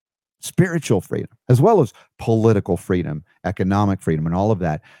freedom, spiritual freedom, as well as political freedom, economic freedom, and all of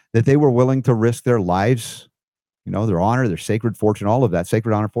that, that they were willing to risk their lives, their honor, their sacred fortune, all of that,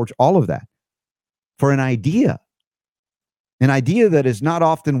 sacred honor, fortune, all of that, for an idea that is not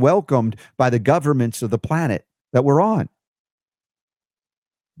often welcomed by the governments of the planet that we're on.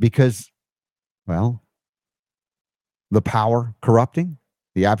 Because, well, the power corrupting,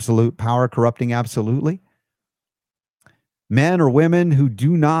 the absolute power corrupting absolutely. Men or women who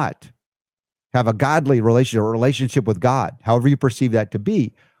do not have a godly relationship with God, however you perceive that to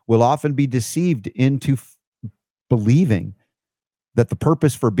be, will often be deceived into believing that the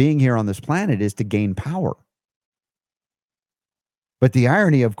purpose for being here on this planet is to gain power. But the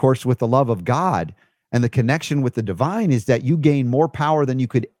irony, of course, with the love of God and the connection with the divine is that you gain more power than you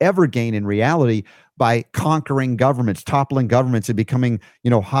could ever gain in reality by conquering governments, toppling governments, and becoming,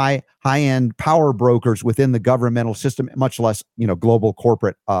 high-end power brokers within the governmental system, much less, global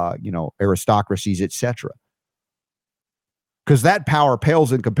corporate, aristocracies, etc. Because that power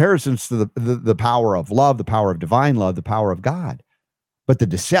pales in comparison to the power of love, the power of divine love, the power of God. But the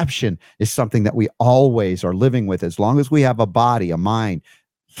deception is something that we always are living with as long as we have a body, a mind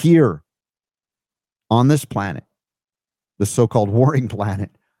here on this planet, the so-called warring planet.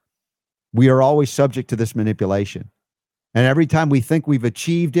 We are always subject to this manipulation. And every time we think we've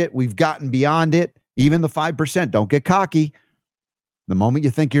achieved it, we've gotten beyond it, even the 5%, don't get cocky. The moment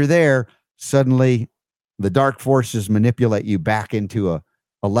you think you're there, suddenly the dark forces manipulate you back into a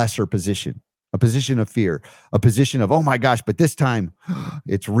lesser position, a position of fear, a position of, oh my gosh, but this time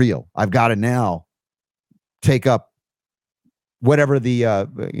it's real. I've got to now take up whatever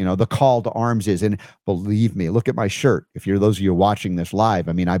the call to arms is. And believe me, look at my shirt. If you're those of you watching this live,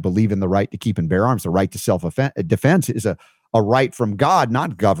 I believe in the right to keep and bear arms. The right to self-defense is a right from God,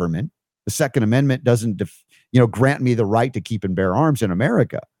 not government. The Second Amendment doesn't, grant me the right to keep and bear arms in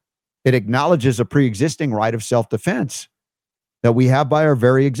America. It acknowledges a pre-existing right of self-defense that we have by our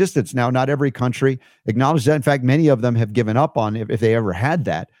very existence. Now, not every country acknowledges that. In fact, many of them have given up on if they ever had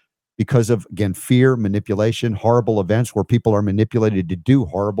that, because of, again, fear, manipulation, horrible events where people are manipulated to do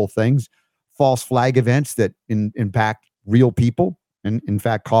horrible things, false flag events that impact real people and, in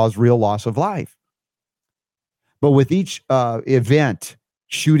fact, cause real loss of life. But with each event,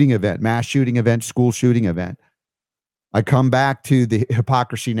 shooting event, mass shooting event, school shooting event, I come back to the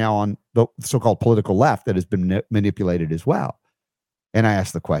hypocrisy now on the so-called political left that has been manipulated as well. And I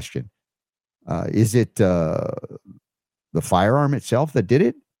ask the question, is it the firearm itself that did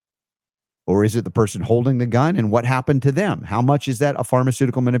it? Or is it the person holding the gun, and what happened to them? How much is that a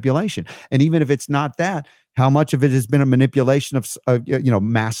pharmaceutical manipulation? And even if it's not that, how much of it has been a manipulation of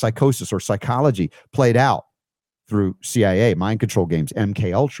mass psychosis or psychology played out through CIA, mind control games,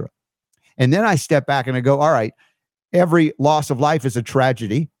 MK Ultra? And then I step back and I go, all right, every loss of life is a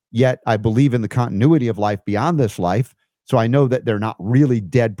tragedy, yet I believe in the continuity of life beyond this life. So I know that they're not really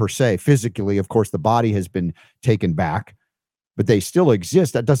dead per se. Physically, of course, the body has been taken back. but they still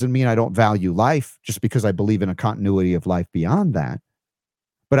exist. That doesn't mean I don't value life just because I believe in a continuity of life beyond that.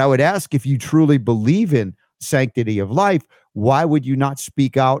 But I would ask, if you truly believe in sanctity of life, why would you not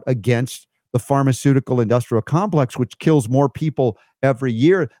speak out against the pharmaceutical industrial complex, which kills more people every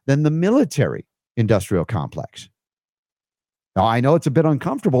year than the military industrial complex? Now, I know it's a bit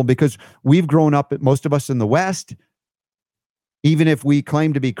uncomfortable because we've grown up, most of us in the West, even if we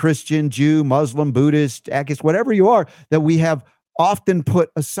claim to be Christian, Jew, Muslim, Buddhist, atheist, whatever you are, that we have often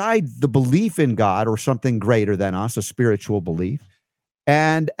put aside the belief in God or something greater than us, a spiritual belief,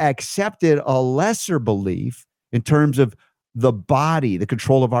 and accepted a lesser belief in terms of the body, the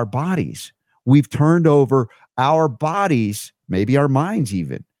control of our bodies. We've turned over our bodies, maybe our minds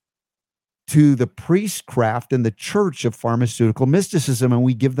even, to the priestcraft and the church of pharmaceutical mysticism, and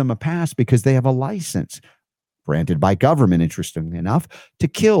we give them a pass because they have a license granted by government, interestingly enough, to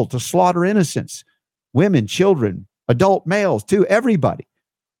kill, to slaughter innocents, women, children, adult males, too, everybody,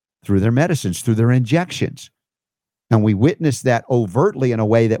 through their medicines, through their injections. And we witnessed that overtly in a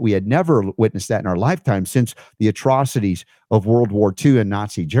way that we had never witnessed that in our lifetime since the atrocities of World War II and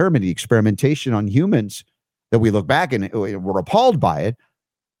Nazi Germany, the experimentation on humans that we look back and we're appalled by it.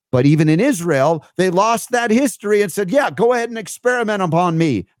 But even in Israel, they lost that history and said, yeah, go ahead and experiment upon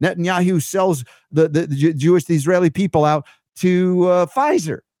me. Netanyahu sells the Jewish, the Israeli people out to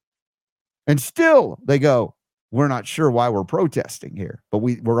Pfizer. And still they go, we're not sure why we're protesting here, but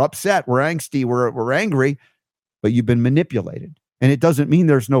we're upset, we're angsty, we're angry, but you've been manipulated. And it doesn't mean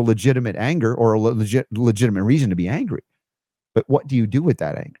there's no legitimate anger or a legitimate reason to be angry. But what do you do with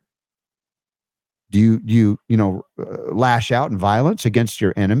that anger? Do you lash out in violence against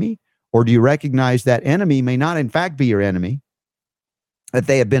your enemy? Or do you recognize that enemy may not in fact be your enemy, that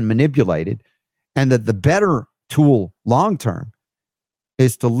they have been manipulated, and that the better tool long-term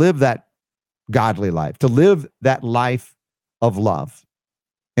is to live that godly life, to live that life of love?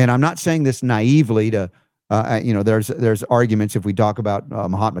 And I'm not saying this naively to, there's arguments if we talk about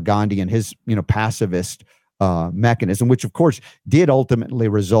Mahatma Gandhi and his, pacifist mechanism, which of course did ultimately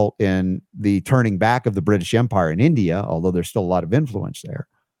result in the turning back of the British Empire in India, although there's still a lot of influence there.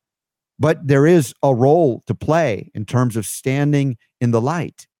 But there is a role to play in terms of standing in the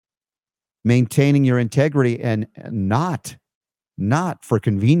light, maintaining your integrity, and not for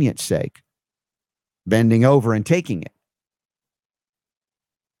convenience sake, bending over and taking it.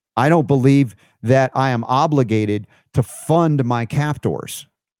 I don't believe that I am obligated to fund my captors,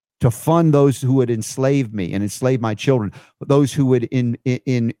 to fund those who would enslave me and enslave my children, those who would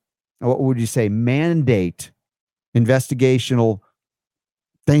what would you say, mandate investigational,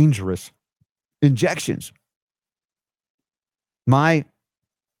 dangerous injections. My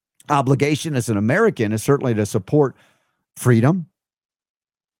obligation as an American is certainly to support freedom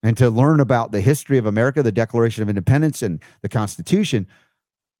and to learn about the history of America, the Declaration of Independence and the Constitution,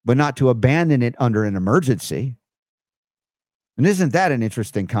 but not to abandon it under an emergency. And isn't that an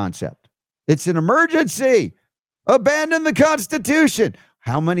interesting concept? It's an emergency. Abandon the Constitution.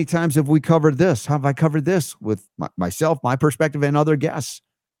 How many times have we covered this? How have I covered this with myself, my perspective, and other guests?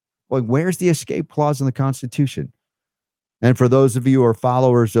 Well, where's the escape clause in the Constitution? And for those of you who are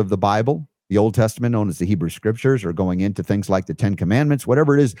followers of the Bible, the Old Testament, known as the Hebrew Scriptures, or going into things like the Ten Commandments,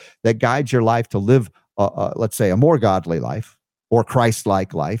 whatever it is that guides your life to live, let's say, a more godly life or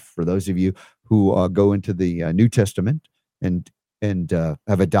Christ-like life, for those of you who go into the New Testament and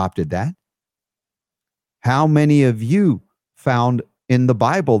have adopted that. How many of you found in the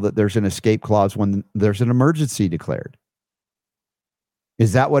Bible that there's an escape clause when there's an emergency declared?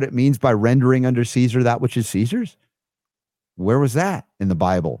 Is that what it means by rendering under Caesar that which is Caesar's? Where was that in the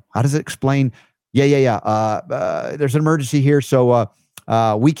Bible? How does it explain? There's an emergency here, so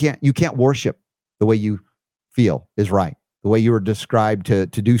you can't worship the way you feel is right, the way you were described to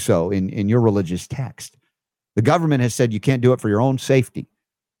do so in your religious text. The government has said you can't do it for your own safety.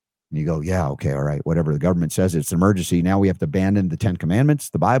 And you go, yeah, okay, all right, whatever the government says, it's an emergency. Now we have to abandon the Ten Commandments,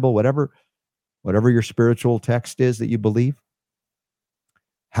 the Bible, whatever your spiritual text is that you believe.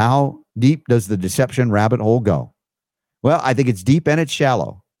 How deep does the deception rabbit hole go? Well, I think it's deep and it's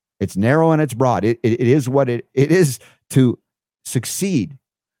shallow. It's narrow and it's broad. It is what it is to succeed.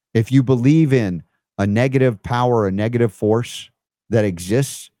 If you believe in a negative power, a negative force that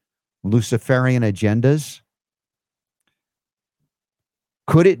exists, Luciferian agendas,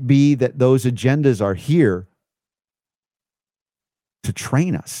 could it be that those agendas are here to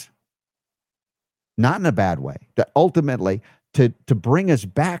train us? Not in a bad way, that ultimately to bring us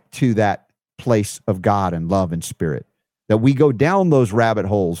back to that place of God and love and spirit, that we go down those rabbit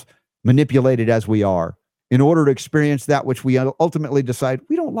holes, manipulated as we are, in order to experience that which we ultimately decide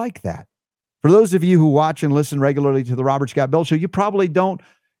we don't like that. For those of you who watch and listen regularly to the Robert Scott Bell Show, you probably don't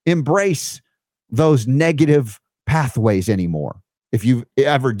embrace those negative pathways anymore. If you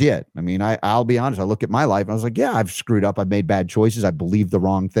ever did. I mean, I'll be honest. I look at my life and I was like, yeah, I've screwed up. I've made bad choices. I believed the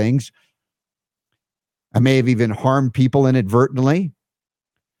wrong things. I may have even harmed people inadvertently.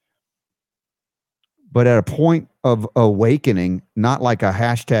 But at a point of awakening, not like a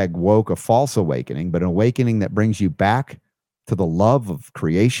hashtag woke, a false awakening, but an awakening that brings you back to the love of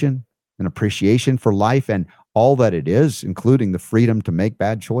creation and appreciation for life and all that it is, including the freedom to make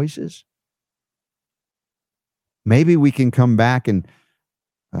bad choices. Maybe we can come back and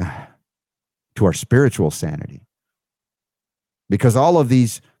to our spiritual sanity. Because all of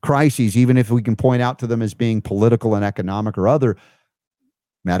these crises, even if we can point out to them as being political and economic or other,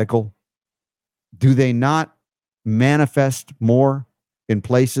 medical, do they not manifest more in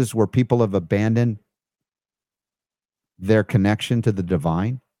places where people have abandoned their connection to the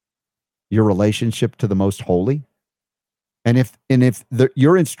divine, your relationship to the most holy? And if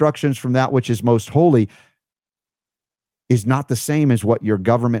your instructions from that which is most holy is not the same as what your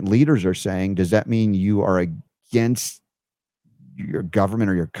government leaders are saying, does that mean you are against your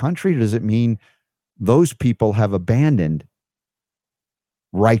government or your country? Does it mean those people have abandoned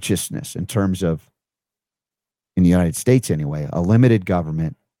righteousness in terms of, in the United States anyway, a limited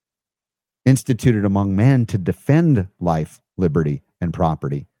government instituted among men to defend life, liberty, and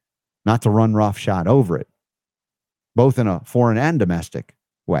property, not to run roughshod over it, both in a foreign and domestic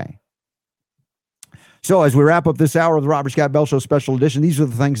way? So as we wrap up this hour of the Robert Scott Bell Show special edition, these are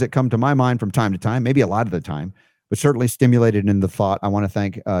the things that come to my mind from time to time, maybe a lot of the time, but certainly stimulated in the thought. I want to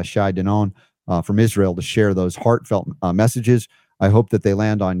thank Shai Danon from Israel to share those heartfelt messages. I hope that they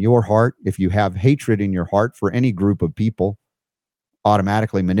land on your heart. If you have hatred in your heart for any group of people,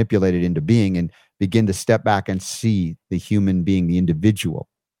 automatically manipulated into being, and begin to step back and see the human being, the individual,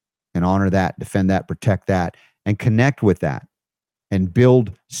 and honor that, defend that, protect that, and connect with that, and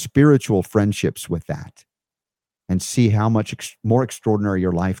build spiritual friendships with that, and see how much more extraordinary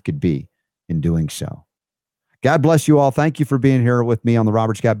your life could be in doing so. God bless you all. Thank you for being here with me on the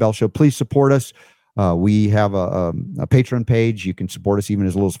Robert Scott Bell Show. Please support us. We have a Patreon page. You can support us even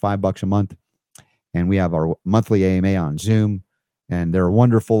as little as $5 a month. And we have our monthly AMA on Zoom. And there are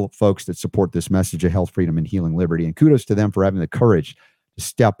wonderful folks that support this message of health, freedom, and healing liberty. And kudos to them for having the courage to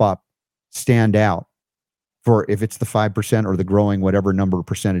step up, stand out for, if it's the 5% or the growing, whatever number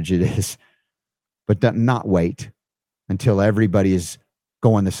percentage it is, but not wait until everybody is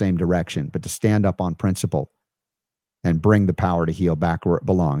going the same direction, but to stand up on principle and bring the power to heal back where it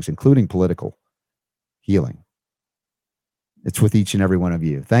belongs, including political healing. It's with each and every one of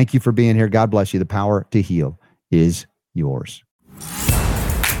you. Thank you for being here. God bless you. The power to heal is yours.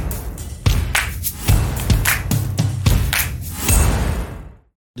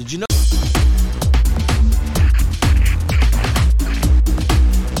 Did you know?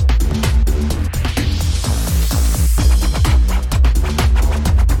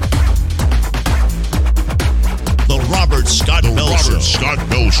 Scott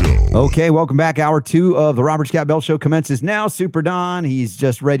Bell Show. Okay, welcome back. Hour 2 of the Robert Scott Bell Show commences now. Super Don, he's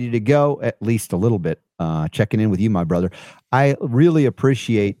just ready to go, at least a little bit. Checking in with you, my brother. I really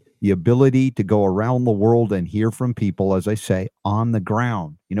appreciate the ability to go around the world and hear from people, as I say, on the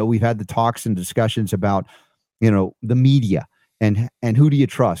ground. You know, we've had the talks and discussions about, you know, the media and who do you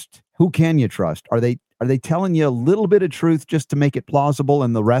trust? Who can you trust? Are they telling you a little bit of truth just to make it plausible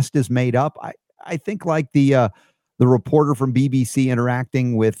and the rest is made up? I think like the reporter from BBC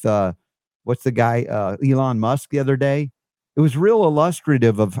interacting with what's the guy, Elon Musk, the other day. It was real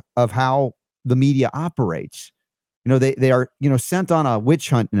illustrative of how the media operates. You know, they are, you know, sent on a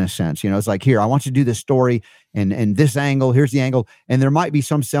witch hunt in a sense. You know, it's like, here, I want you to do this story and this angle, here's the angle. And there might be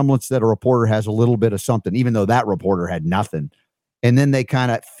some semblance that a reporter has a little bit of something, even though that reporter had nothing. And then they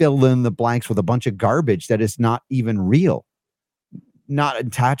kind of fill in the blanks with a bunch of garbage that is not even real, not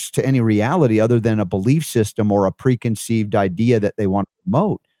attached to any reality other than a belief system or a preconceived idea that they want to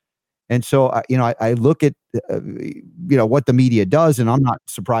promote. And so, you know, I look at, you know, what the media does, and I'm not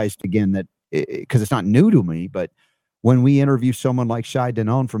surprised again that, because it's not new to me, but when we interview someone like Shai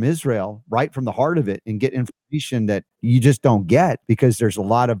Danon from Israel, right from the heart of it, and get information that you just don't get, because there's a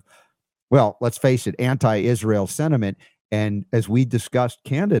lot of, well, let's face it, anti-Israel sentiment. And as we discussed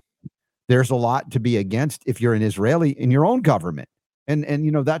candidly, there's a lot to be against if you're an Israeli in your own government. And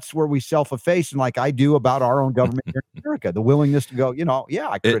you know, that's where we self-efface, and like I do about our own government here in America, the willingness to go, you know, yeah,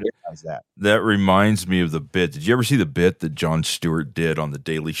 I criticize that. That reminds me of the bit. Did you ever see the bit that Jon Stewart did on The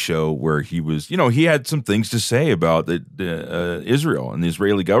Daily Show where he was, you know, he had some things to say about Israel and the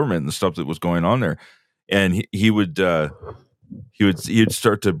Israeli government and the stuff that was going on there. And he would he'd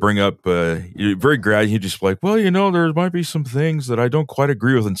start to bring up very gradually. He'd just be like, well, there might be some things that I don't quite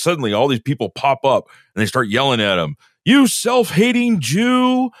agree with, and suddenly all these people pop up and they start yelling at him, "You self-hating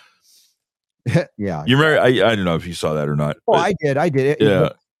Jew!" Yeah, you remember? I don't know if you saw that or not. Oh, I did. Yeah.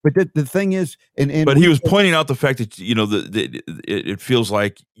 But the thing is, but he was pointing out the fact that it feels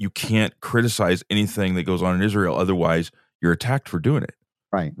like you can't criticize anything that goes on in Israel, otherwise you're attacked for doing it.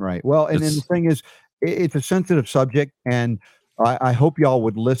 Right. Well, and then the thing is, it's a sensitive subject, and I hope y'all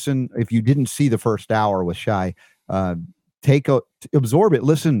would listen. If you didn't see the first hour with Shai, absorb it.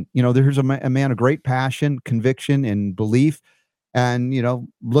 Listen, there's a man of great passion, conviction, and belief, and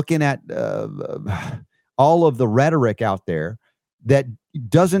looking at all of the rhetoric out there that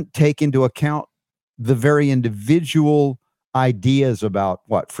doesn't take into account the very individual ideas about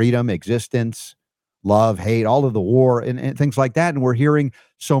freedom, existence, love, hate, all of the war and things like that. And we're hearing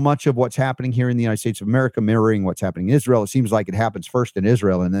so much of what's happening here in the United States of America mirroring what's happening in Israel. It seems like it happens first in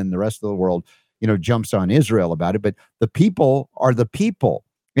Israel, and then the rest of the world, jumps on Israel about it. But the people are the people.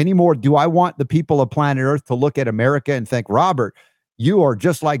 Anymore, do I want the people of planet Earth to look at America and think, Robert, you are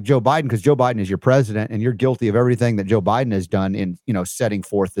just like Joe Biden, because Joe Biden is your president, and you're guilty of everything that Joe Biden has done in, setting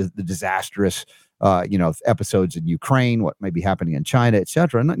forth the disastrous, episodes in Ukraine, what may be happening in China, et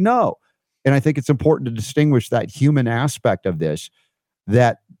cetera. No. And I think it's important to distinguish that human aspect of this,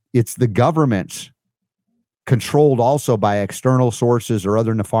 that it's the governments controlled also by external sources or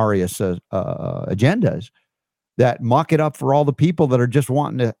other nefarious agendas that muck it up for all the people that are just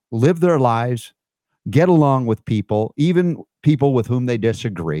wanting to live their lives, get along with people, even people with whom they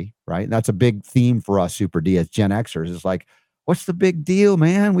disagree, right? And that's a big theme for us, Super D, as Gen Xers. It's like, what's the big deal,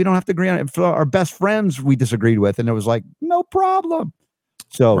 man? We don't have to agree on it. For our best friends we disagreed with, and it was like, no problem.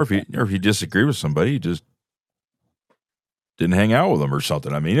 So, or if you disagree with somebody, you just didn't hang out with them or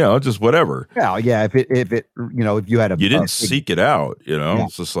something. I mean, just whatever. Yeah. If you had you didn't seek it out,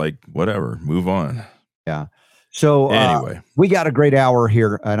 it's just like, whatever, move on. Yeah. So anyway, we got a great hour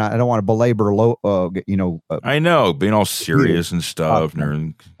here, and I don't want to belabor I know, being all serious and stuff.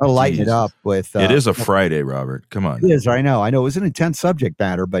 I'll lighten it up with. It is a Friday, Robert. Come on. It is. I know. It was an intense subject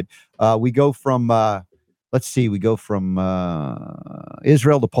matter, but we go from. Let's see. We go from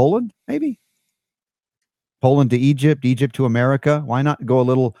Israel to Poland, maybe. Poland to Egypt, Egypt to America. Why not go a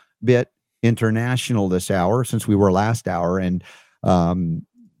little bit international this hour, since we were last hour? And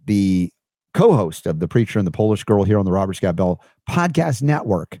the co-host of The Preacher and the Polish Girl here on the Robert Scott Bell Podcast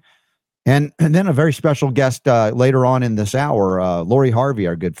Network. And then a very special guest later on in this hour, Lori Harvey,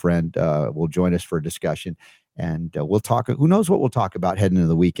 our good friend, will join us for a discussion. And we'll talk, who knows what we'll talk about heading into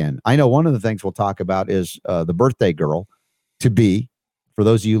the weekend. I know one of the things we'll talk about is the birthday girl to be. For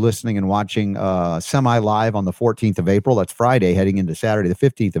those of you listening and watching semi-live on the 14th of April, that's Friday, heading into Saturday, the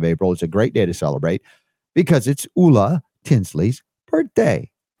 15th of April. It's a great day to celebrate because it's Ula Tinsley's birthday.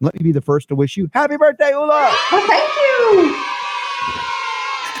 Let me be the first to wish you happy birthday, Ula! Well, thank you.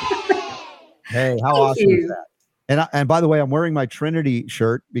 Hey, how awesome is that? And by the way, I'm wearing my Trinity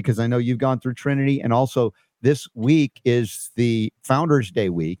shirt because I know you've gone through Trinity, and also this week is the Founders Day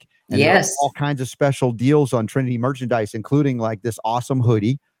week. And yes, all kinds of special deals on Trinity merchandise, including like this awesome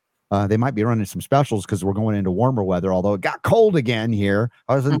hoodie. They might be running some specials because we're going into warmer weather, although it got cold again here.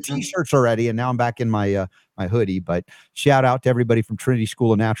 I was in t-shirts already, and now I'm back in my my hoodie. But shout out to everybody from Trinity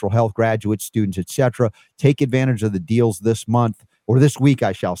School of Natural Health, graduates, students, etc. Take advantage of the deals this month, or this week,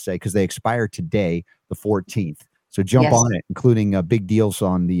 I shall say, because they expire today, the 14th. So jump on it, including big deals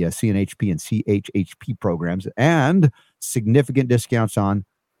on the CNHP and CHHP programs, and significant discounts on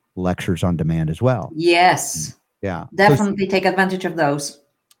lectures on demand as well. Yes. Yeah. Definitely take advantage of those.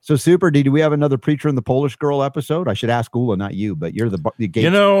 So Super D, do we have another Preacher and the Polish Girl episode? I should ask Ula, not you, but you're the gate.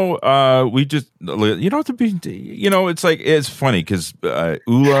 We just, it's like, it's funny because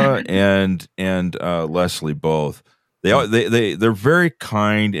Ula and Leslie both, they're very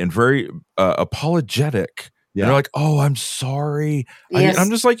kind and very apologetic. Yeah. They're like, oh, I'm sorry. Yes. I'm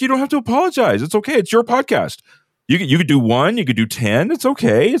just like, you don't have to apologize. It's okay. It's your podcast. You could do 1, you could do 10. It's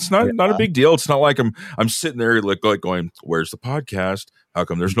okay. It's not a big deal. It's not like I'm sitting there like going, where's the podcast? How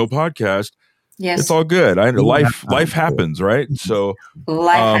come there's no podcast? Yes, it's all good. I know life happens, right? So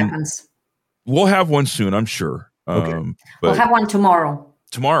life happens. We'll have one soon, I'm sure. Okay. We'll have one tomorrow.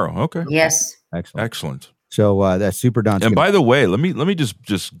 Tomorrow, okay. Yes, excellent. So that's Super Don. And by the way, let me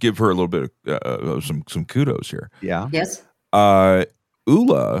just give her a little bit of some kudos here. Yeah. Yes.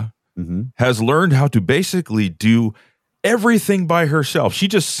 Ula has learned how to basically do everything by herself. She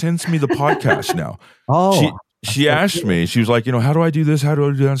just sends me the podcast now. She asked me, she was like, how do I do this? How do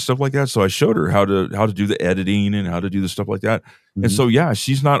I do that? And stuff like that. So I showed her how to do the editing and how to do the stuff like that. And so, yeah,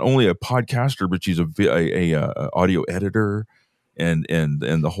 she's not only a podcaster, but she's a audio editor. and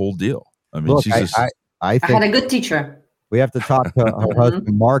the whole deal. I mean, Look, she's just. I think had a good teacher. we have to talk to her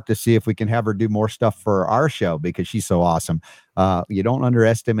husband, Mark, to see if we can have her do more stuff for our show because she's so awesome. You don't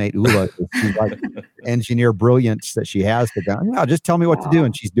underestimate Ula. She's like engineer brilliance that she has to go, no, just tell me what to do.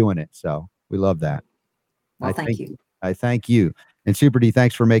 And she's doing it. So we love that. Well, thank you. I thank you. And Super D,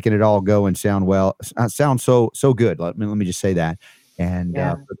 thanks for making it all go and sound well. Sound so good. Let me just say that. And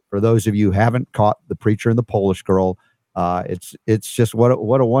for those of you who haven't caught The Preacher and the Polish Girl, it's just what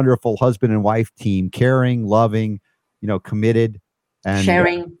a wonderful husband and wife team, caring, loving, committed, and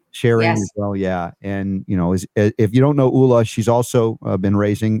sharing yes. as well. Yeah. And, if you don't know Ula, she's also been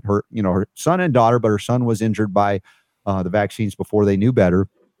raising her, her son and daughter, but her son was injured by the vaccines before they knew better.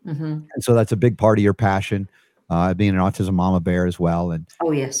 And so that's a big part of your passion, being an autism mama bear as well. And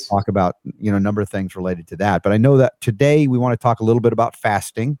yes, talk about, a number of things related to that. But I know that today we want to talk a little bit about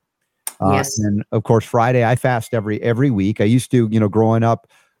fasting. Yes. And of course, Friday, I fast every week. I used to, growing up,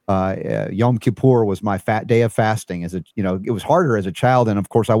 Yom Kippur was my day of fasting. It was harder as a child. And of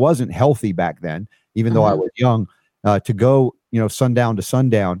course, I wasn't healthy back then, even though I was young, to go, sundown to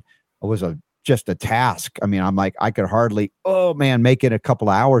sundown was just a task. I mean, I'm like, I could hardly, make it a couple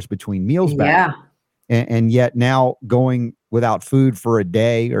of hours between meals back. And yet now going without food for a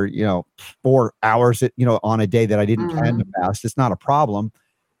day or, 4 hours, on a day that I didn't plan to fast, it's not a problem.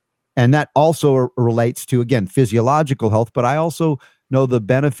 And that also relates to, again, physiological health, but I also know the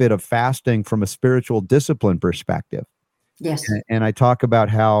benefit of fasting from a spiritual discipline perspective. Yes. And I talk about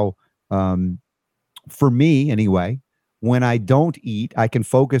how, for me anyway, when I don't eat, I can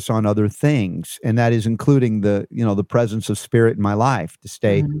focus on other things. And that is including the presence of spirit in my life, to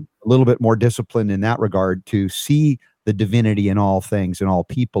stay a little bit more disciplined in that regard, to see the divinity in all things and all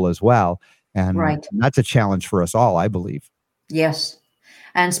people as well. And that's a challenge for us all, I believe. Yes.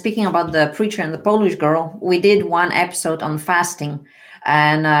 And speaking about The Preacher and the Polish Girl, we did one episode on fasting.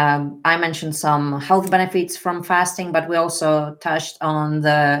 And I mentioned some health benefits from fasting, but we also touched on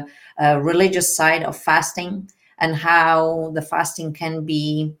the religious side of fasting and how the fasting can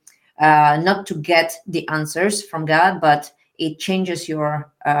be not to get the answers from God, but it changes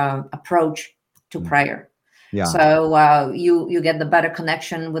your approach to prayer. Yeah. So you get the better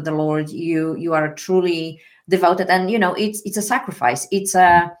connection with the Lord. You are truly devoted, and it's a sacrifice. It's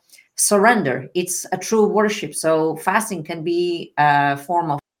a surrender. It's a true worship. So fasting can be a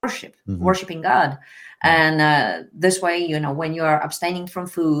form of worship, worshiping God. And this way, when you are abstaining from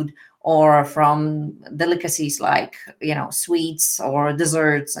food or from delicacies like, sweets or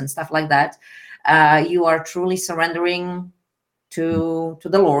desserts and stuff like that, you are truly surrendering to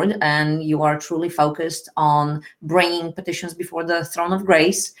the Lord, and you are truly focused on bringing petitions before the throne of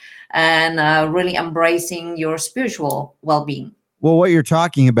grace and really embracing your spiritual well-being. Well, what you're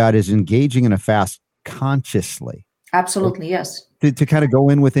talking about is engaging in a fast consciously. Absolutely, yes. To kind of go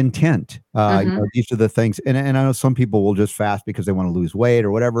in with intent. These are the things. And I know some people will just fast because they want to lose weight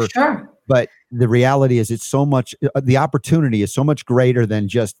or whatever. Sure. But the reality is it's so much, the opportunity is so much greater than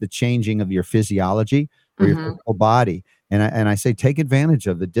just the changing of your physiology or your physical body. And I say, take advantage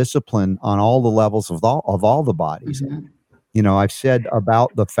of the discipline on all the levels of all the bodies. I've said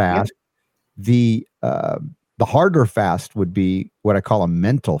about the fast, the harder fast would be what I call a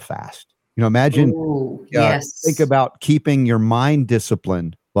mental fast. Imagine, think about keeping your mind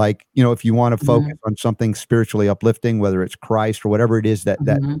disciplined. Like, if you want to focus on something spiritually uplifting, whether it's Christ or whatever it is that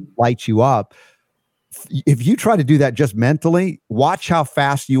lights you up. If you try to do that just mentally, watch how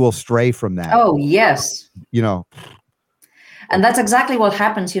fast you will stray from that. Oh, yes. And that's exactly what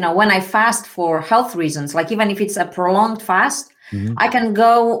happens, when I fast for health reasons, like even if it's a prolonged fast, I can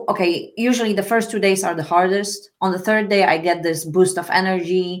go, usually the first 2 days are the hardest. On the third day, I get this boost of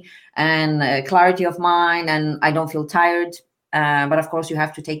energy and clarity of mind, and I don't feel tired. But of course, you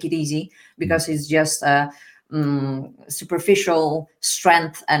have to take it easy because it's just superficial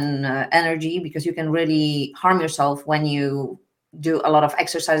strength and energy, because you can really harm yourself when you do a lot of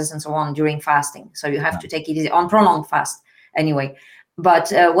exercises and so on during fasting. So you have to take it easy on prolonged fast. Anyway,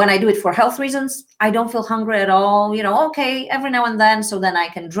 but when I do it for health reasons, I don't feel hungry at all, every now and then. So then I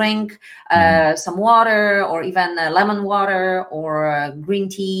can drink some water or even lemon water or green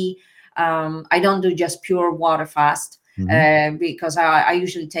tea. I don't do just pure water fast because I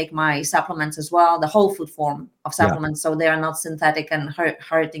usually take my supplements as well, the whole food form of supplements. So they are not synthetic and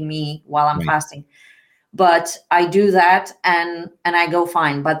hurting me while I'm fasting. But I do that and I go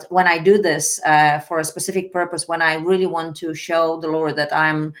fine. But when I do this for a specific purpose, when I really want to show the Lord that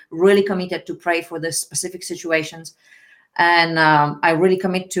I'm really committed to pray for the specific situations, and I really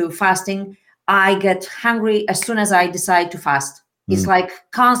commit to fasting, I get hungry as soon as I decide to fast. It's like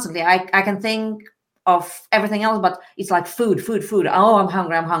constantly, I can think of everything else, but it's like food. Oh, I'm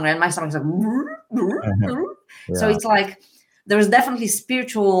hungry, and my stomach's like. So it's like there's definitely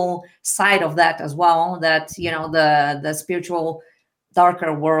spiritual side of that as well. That the spiritual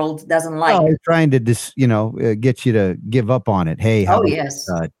darker world doesn't like. Well, trying to get you to give up on it. Hey, how yes,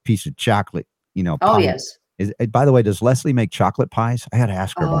 a piece of chocolate? Oh pie. yes. By the way, does Leslie make chocolate pies? I got to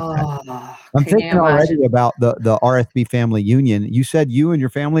ask her about that. I'm Can thinking you already imagine? about the RSB family union. You said you and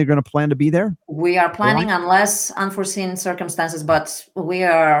your family are going to plan to be there? We are planning, unless unforeseen circumstances, but we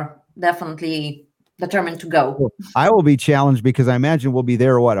are definitely determined to go. Well, I will be challenged because I imagine we'll be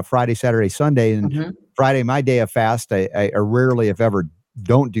there, a Friday, Saturday, Sunday, and Friday, my day of fast. I rarely, if ever,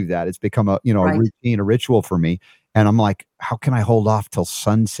 don't do that. It's become a Right. a routine, a ritual for me. And I'm like, how can I hold off till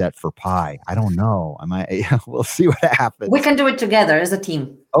sunset for pie? I don't know. We'll see what happens. We can do it together as a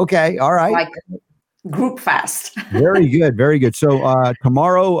team, Okay. All right. like group fast. Very good. Very good. So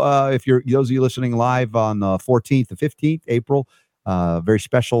tomorrow, if you're those of you listening live on the 14th to 15th April, very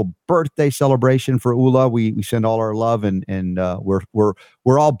special birthday celebration for Ula. We send all our love, and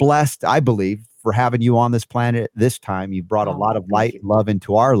we're all blessed, I believe, for having you on this planet this time. You've brought a lot of light and love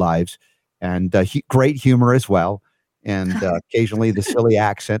into our lives, and great humor as well, and occasionally the silly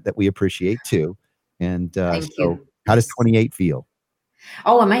accent that we appreciate too. And Thank you. How does 28 feel?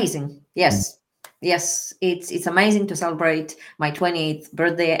 Oh, amazing. Yes. Yes, it's amazing to celebrate my 28th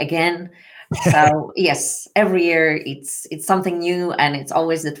birthday again. So yes, every year it's something new, and it's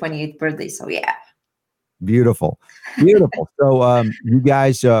always the 28th birthday. So yeah. Beautiful. So you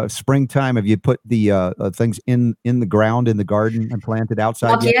guys, springtime, have you put the things in the ground, in the garden, and planted outside?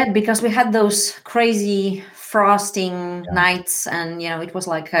 Not yet, because we had those crazy frosting nights, and it was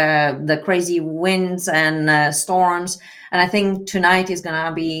like the crazy winds and storms. And I think tonight is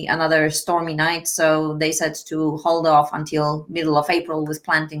gonna be another stormy night, so they said to hold off until middle of April with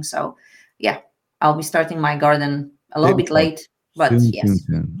planting. So yeah, I'll be starting my garden a little bit late, but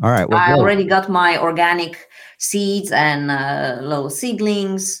soon. All right. Well, I already got my organic seeds and little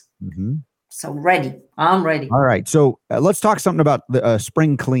seedlings. So I'm ready. All right. So let's talk something about the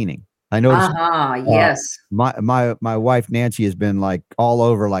spring cleaning. I noticed. Yes. My wife Nancy has been like all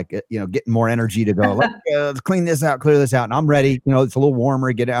over, like getting more energy to go. Let's clean this out, clear this out, and I'm ready. It's a little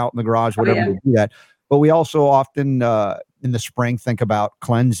warmer. Get out in the garage, whatever. We do that. But we also often in the spring think about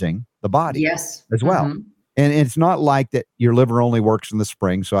cleansing the body. Yes. As well. And it's not like that your liver only works in the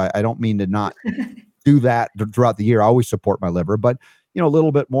spring. So I don't mean to not do that throughout the year. I always support my liver, but a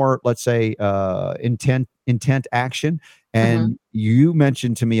little bit more, let's say, intent action. And you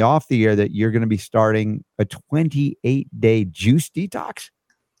mentioned to me off the air that you're going to be starting a 28-day juice detox.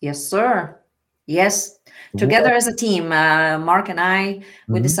 Yes, sir. Yes. Together as a team, Mark and I,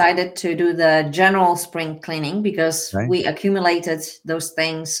 we decided to do the general spring cleaning because we accumulated those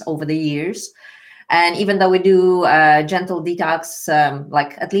things over the years. And even though we do gentle detox,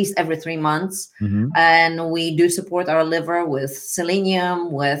 like at least every 3 months, and we do support our liver with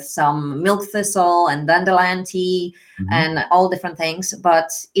selenium, with some milk thistle and dandelion tea, and all different things.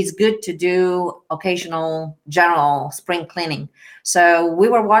 But it's good to do occasional general spring cleaning. So we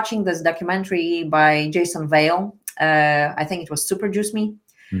were watching this documentary by Jason Vale. I think it was Super Juice Me.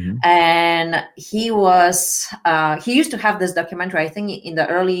 And he used to have this documentary, I think in the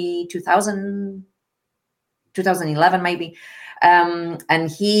early 2011 maybe, and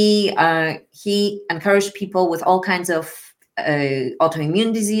he encouraged people with all kinds of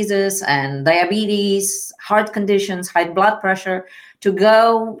autoimmune diseases and diabetes, heart conditions, high blood pressure, to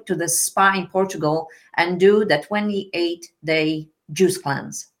go to the spa in Portugal and do the 28-day juice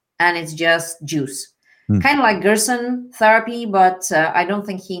cleanse. And it's just juice, kind of like Gerson therapy, but I don't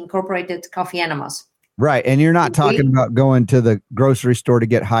think he incorporated coffee enemas. Right. And you're not talking about going to the grocery store to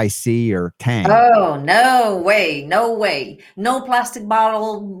get high C or Tang. Oh, no way. No plastic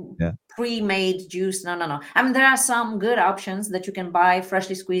bottle, pre-made juice. No. I mean, there are some good options that you can buy,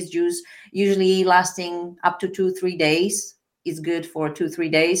 freshly squeezed juice, usually lasting up to 2-3 days. It's good for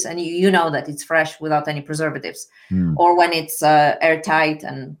 2-3 days. And you know that it's fresh without any preservatives, or when it's airtight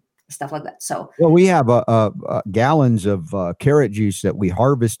and stuff like that. So, well, we have gallons of carrot juice that we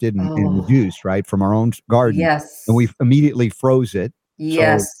harvested and juice from our own garden. Yes, and we immediately froze it.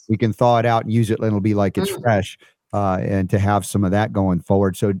 Yes, so we can thaw it out and use it, and it'll be like it's fresh. And to have some of that going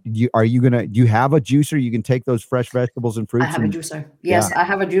forward. So, do you have a juicer? You can take those fresh vegetables and fruits. I have a juicer. Yes, I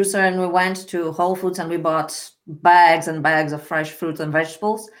have a juicer, and we went to Whole Foods and we bought bags and bags of fresh fruits and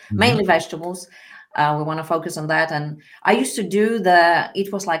vegetables, mainly vegetables. We want to focus on that. And I used to do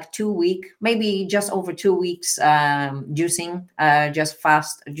it was like 2 week, maybe just over 2 weeks, juicing, juice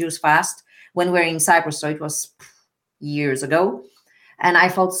fast when we were in Cyprus. So it was years ago. And I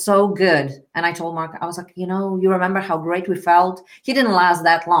felt so good. And I told Mark, I was like, you remember how great we felt? He didn't last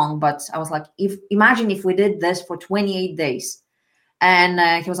that long, but I was like, imagine if we did this for 28 days.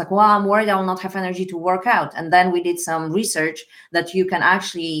 And he was like, well, I'm worried I will not have energy to work out. And then we did some research that you can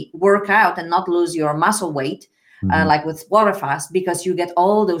actually work out and not lose your muscle weight, like with water fast, because you get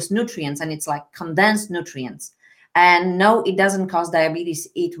all those nutrients, and it's like condensed nutrients. And no, it doesn't cause diabetes.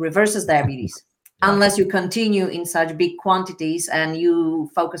 It reverses diabetes. Unless you continue in such big quantities and you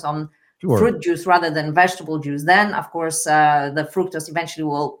focus on fruit juice rather than vegetable juice. Then, of course, the fructose eventually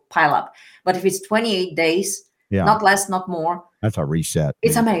will pile up. But if it's 28 days, not less, not more. That's a reset.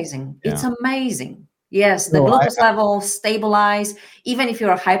 It's amazing. Yeah. It's amazing. Yes, the glucose levels stabilize. Even if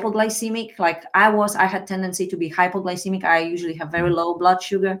you're hypoglycemic, like I had tendency to be hypoglycemic. I usually have very low blood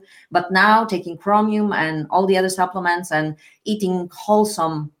sugar. But now taking chromium and all the other supplements and eating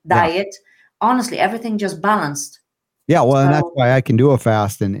wholesome diet, honestly, everything just balanced. Yeah, well, and that's why I can do a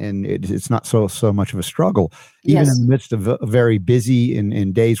fast, and it's not so much of a struggle. Even in the midst of very busy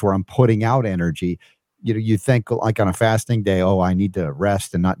in days where I'm putting out energy, you think like on a fasting day, oh, I need to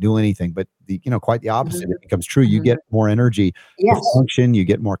rest and not do anything. But quite the opposite. It becomes true. You get more energy to function. You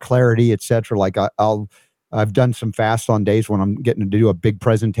get more clarity, etc. Like I've done some fasts on days when I'm getting to do a big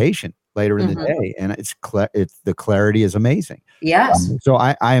presentation later in the day, and the clarity is amazing. Yes. So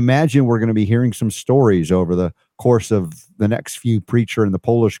I imagine we're going to be hearing some stories over the course of the next few Preacher and the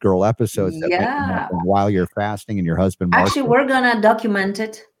Polish Girl episodes that might happen while you're fasting and your husband. Actually, we're going to document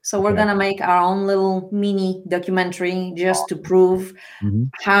it. So we're going to make our own little mini documentary just to prove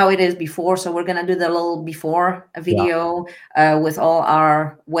how it is before. So we're going to do the little before video with all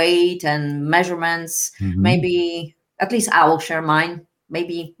our weight and measurements. Maybe at least I will share mine.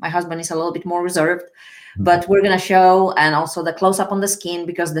 Maybe my husband is a little bit more reserved, but we're going to show, and also the close up on the skin,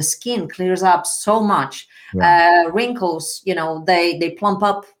 because the skin clears up so much. Wrinkles, they plump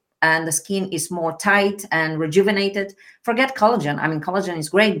up, and the skin is more tight and rejuvenated. Forget collagen. I mean, collagen is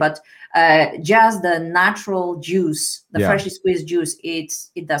great, but just the natural juice, the freshly squeezed juice, it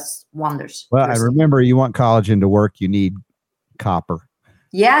does wonders. Well, I remember, you want collagen to work, you need copper.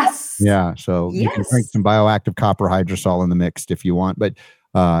 Yes. Yeah. So you can drink some bioactive copper hydrosol in the mix if you want. But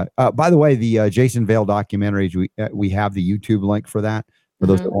by the way, the Jason Vale documentaries, we have the YouTube link for that, for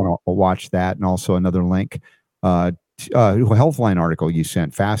those that want to watch that, and also another link. Healthline article you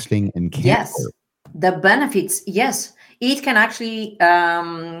sent, fasting and cancer. Yes, the benefits. Yes, it can actually.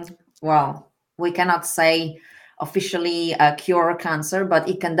 We cannot say officially cure cancer, but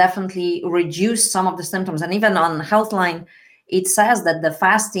it can definitely reduce some of the symptoms. And even on Healthline, it says that the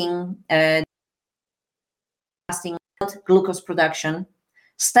fasting glucose production,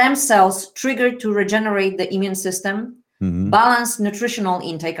 stem cells triggered to regenerate the immune system, balanced nutritional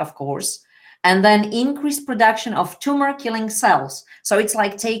intake, of course, and then increased production of tumor-killing cells. So it's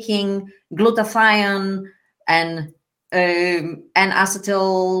like taking glutathione and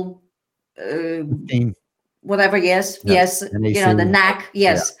acetyl, whatever. Yes, the NAC.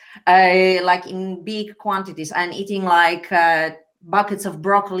 Yes, like in big quantities, and eating like buckets of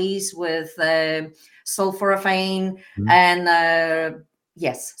broccolis with sulforaphane, and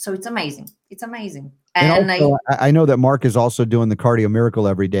yes. So it's amazing. It's amazing. And also, I know that Mark is also doing the Cardio Miracle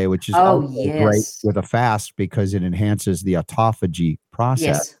every day, which is great with a fast, because it enhances the autophagy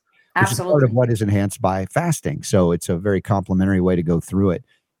process, which is part of what is enhanced by fasting. So it's a very complimentary way to go through it.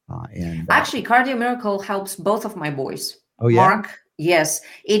 Actually, Cardio Miracle helps both of my boys. Oh, yeah? Mark, yes,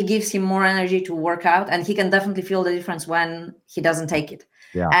 it gives him more energy to work out, and he can definitely feel the difference when he doesn't take it.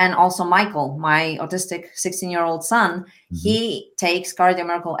 Yeah. And also Michael, my autistic 16-year-old son, he takes Cardio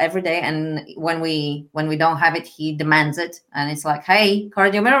Miracle every day, and when we don't have it, he demands it, and it's like, hey,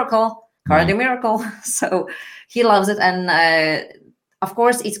 Cardio Miracle. So he loves it, and of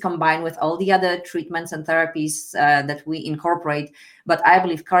course, it's combined with all the other treatments and therapies that we incorporate. But I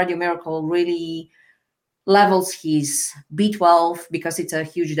believe Cardio Miracle really levels his B12, because it's a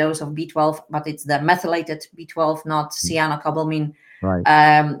huge dose of B12, but it's the methylated B12, not cyanocobalamin. Right.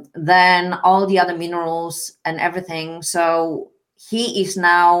 Then all the other minerals and everything. So he is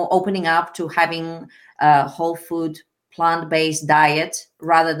now opening up to having a whole food, plant-based diet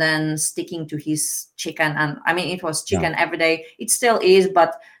rather than sticking to his chicken. And I mean, it was chicken every day. It still is,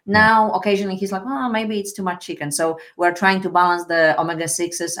 but now occasionally he's like, oh, maybe it's too much chicken. So we're trying to balance the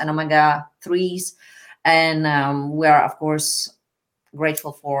omega-6s and omega-3s. And we're, of course,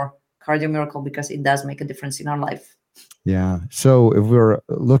 grateful for Cardio Miracle, because it does make a difference in our life. Yeah. So if we're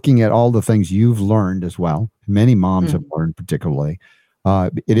looking at all the things you've learned as well, many moms have learned particularly,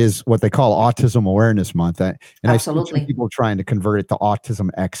 it is what they call Autism Awareness Month. And Absolutely. I see people trying to convert it to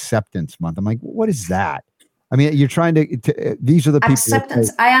Autism Acceptance Month. I'm like, what is that? I mean, you're trying to these are the people.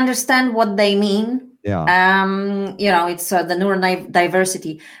 Acceptance. I understand what they mean. Yeah. It's the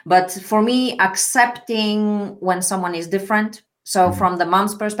neurodiversity. But for me, accepting when someone is different. So from the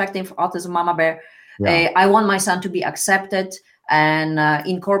mom's perspective, autism mama bear, I want my son to be accepted and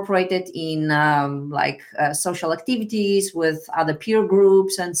incorporated in social activities with other peer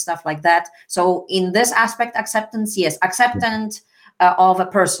groups and stuff like that. So in this aspect, acceptance, yes, acceptance of a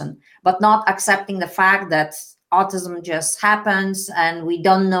person, but not accepting the fact that autism just happens and we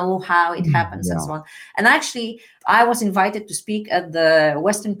don't know how it happens and so on. And actually, I was invited to speak at the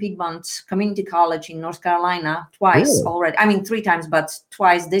Western Piedmont Community College in North Carolina twice already. I mean, 3 times, but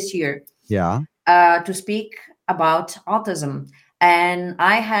twice this year. Yeah. To speak about autism. And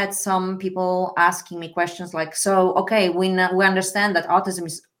I had some people asking me questions like, so, okay, we understand that autism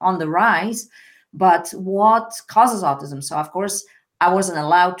is on the rise, but what causes autism? So, of course, I wasn't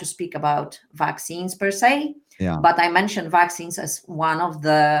allowed to speak about vaccines per se, but I mentioned vaccines as one of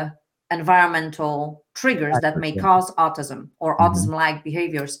the environmental triggers that may cause autism or autism-like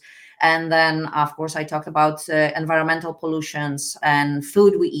behaviors. And then, of course, I talked about environmental pollutions and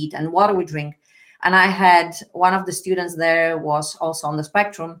food we eat and water we drink. And I had one of the students there was also on the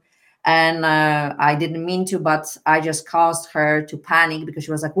spectrum. And I didn't mean to, but I just caused her to panic because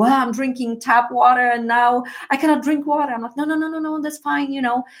she was like, well, I'm drinking tap water and now I cannot drink water. I'm like, no, that's fine.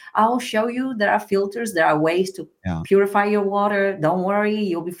 I'll show you there are filters. There are ways to purify your water. Don't worry,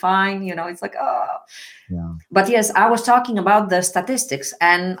 you'll be fine. It's like, oh. Yeah. But yes, I was talking about the statistics.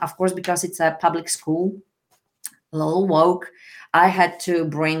 And of course, because it's a public school, a little woke, I had to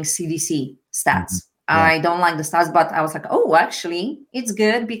bring CDC stats. I don't like the stats, but I was like, oh, actually, it's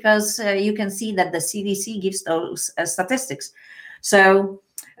good because you can see that the CDC gives those statistics. So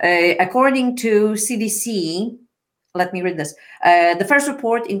according to CDC, let me read this. The first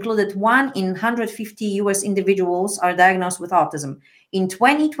report included 1 in 150 U.S. individuals are diagnosed with autism. In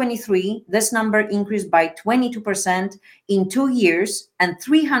 2023, this number increased by 22% in 2 years and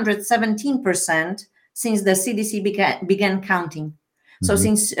 317% since the CDC began counting. So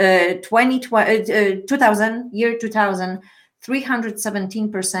since 2000,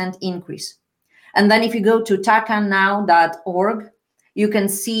 317% increase. And then if you go to takanow.org, you can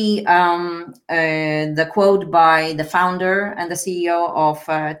see the quote by the founder and the CEO of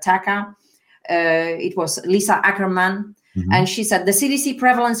TACA. It was Lisa Ackerman. And she said, the CDC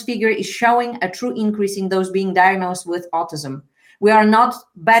prevalence figure is showing a true increase in those being diagnosed with autism. We are not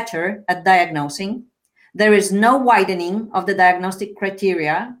better at diagnosing. There is no widening of the diagnostic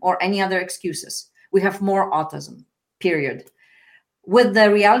criteria or any other excuses. We have more autism, period. With the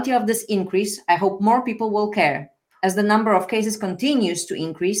reality of this increase, I hope more people will care. As the number of cases continues to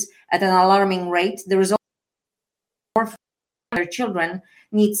increase at an alarming rate, the result more their children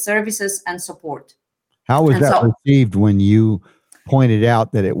need services and support. How was that received when you pointed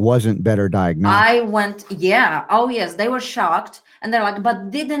out that it wasn't better diagnosed? I went, oh yes, they were shocked. And they're like,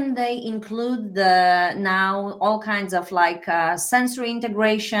 but didn't they include now all kinds of sensory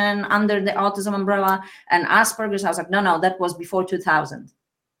integration under the autism umbrella and Asperger's? I was like, no, that was before 2000.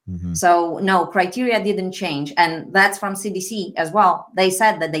 So no, criteria didn't change. And that's from CDC as well. They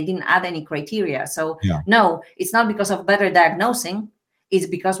said that they didn't add any criteria. So no, it's not because of better diagnosing. It's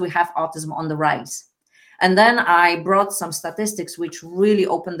because we have autism on the rise. And then I brought some statistics which really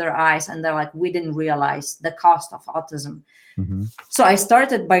opened their eyes, and they're like, we didn't realize the cost of autism. So I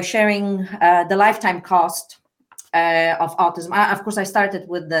started by sharing the lifetime cost of autism. Of course, I started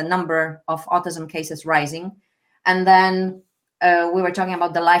with the number of autism cases rising. And then we were talking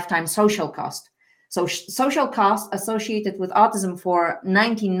about the lifetime social cost. So social costs associated with autism for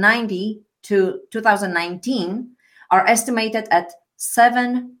 1990 to 2019 are estimated at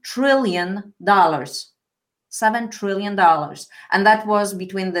 $7 trillion. $7 trillion. And that was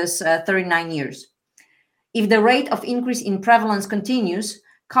between this 39 years. If the rate of increase in prevalence continues,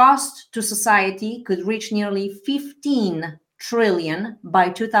 cost to society could reach nearly 15 trillion by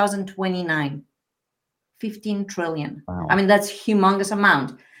 2029. 15 trillion. Wow. I mean, that's a humongous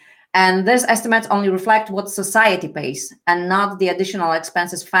amount. And these estimates only reflect what society pays and not the additional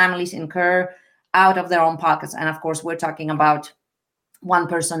expenses families incur out of their own pockets. And of course, we're talking about one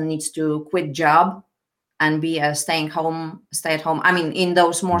person needs to quit job and be a stay at home. I mean, in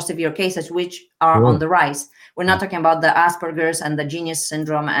those more severe cases, which are on the rise. We're not talking about the Asperger's and the genius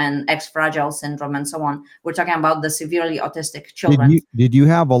syndrome and X-fragile syndrome and so on. We're talking about the severely autistic children. Did you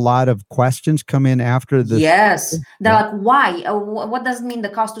have a lot of questions come in after this? Yes. They're like, why? What does it mean, the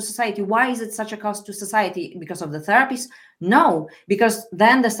cost to society? Why is it such a cost to society? Because of the therapies? No, because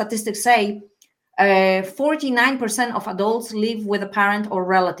then the statistics say 49% of adults live with a parent or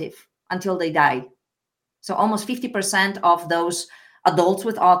relative until they die. So almost 50% of those adults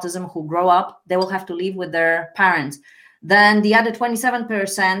with autism who grow up, they will have to live with their parents. Then the other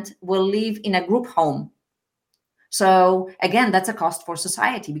 27% will live in a group home. So again, that's a cost for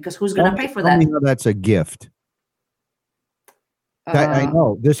society, because who's going to pay for that? Tell me how that's a gift. I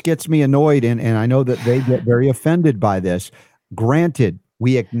know this gets me annoyed, and I know that they get very offended by this. Granted,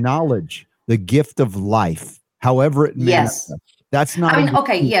 we acknowledge the gift of life, however it manifests. That's not. I mean,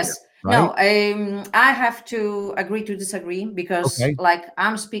 okay, yes. Right? No, I have to agree to disagree, because like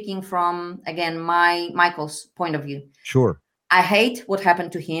I'm speaking from, again, Michael's point of view. Sure. I hate what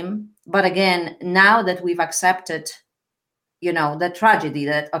happened to him. But again, now that we've accepted, the tragedy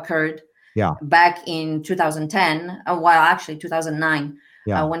that occurred back in 2010, actually 2009,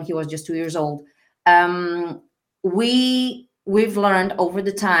 when he was just 2 years old, we've learned over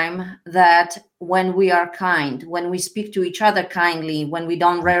the time that when we are kind, when we speak to each other kindly, when we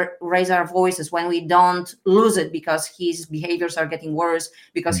don't raise our voices, when we don't lose it because his behaviors are getting worse,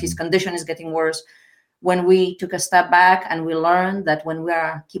 because his condition is getting worse, when we took a step back and we learned that when we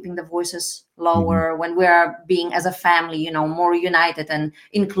are keeping the voices lower, when we are being as a family, more united and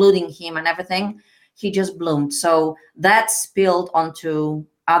including him and everything, he just bloomed. So that spilled onto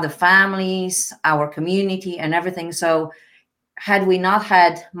other families, our community and everything. So had we not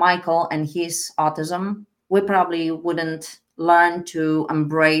had Michael and his autism, we probably wouldn't learn to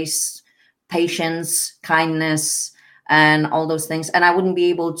embrace patience, kindness, and all those things. And I wouldn't be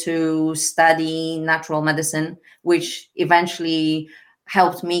able to study natural medicine, which eventually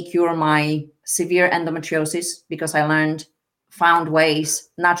helped me cure my severe endometriosis, because I found ways,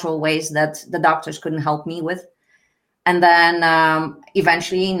 natural ways that the doctors couldn't help me with. And then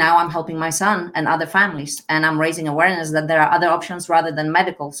eventually now I'm helping my son and other families, and I'm raising awareness that there are other options rather than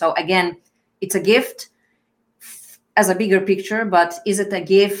medical. So again, it's a gift as a bigger picture, but is it a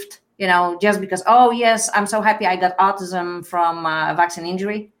gift, just because, oh yes, I'm so happy I got autism from a vaccine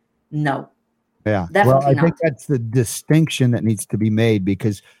injury? No. Yeah. Definitely I think that's the distinction that needs to be made,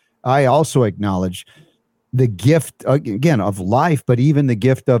 because I also acknowledge the gift, again, of life, but even the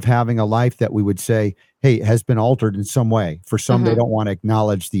gift of having a life that we would say, hey, has been altered in some way. For some, they don't want to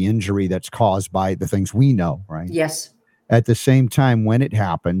acknowledge the injury that's caused by the things we know, right? Yes. At the same time, when it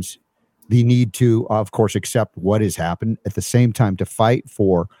happens, the need to, of course, accept what has happened. At the same time, to fight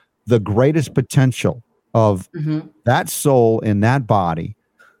for the greatest potential of that soul in that body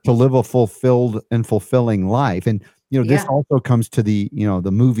to live a fulfilled and fulfilling life. And, this also comes to the, the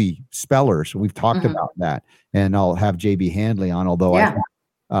movie Spellers. We've talked about that, and I'll have JB Handley on, although I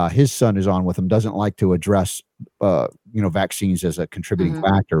think, his son is on with him, doesn't like to address, vaccines as a contributing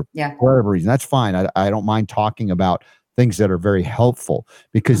factor for whatever reason. That's fine. I don't mind talking about things that are very helpful,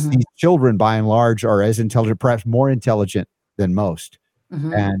 because these children, by and large, are as intelligent, perhaps more intelligent than most.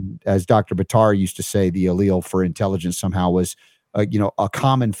 And as Dr. Buttar used to say, the allele for intelligence somehow was, a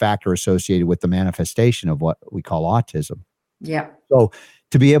common factor associated with the manifestation of what we call autism. Yeah. So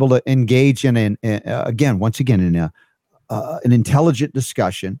to be able to engage in an intelligent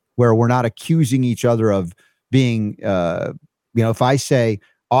discussion where we're not accusing each other of being, if I say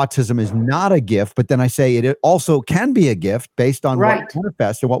autism is not a gift, but then I say it also can be a gift based on what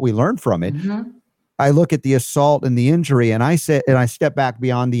manifests and what we learn from it. I look at the assault and the injury, and I step back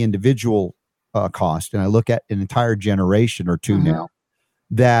beyond the individual cost, and I look at an entire generation or two now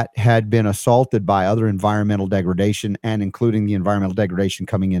that had been assaulted by other environmental degradation, and including the environmental degradation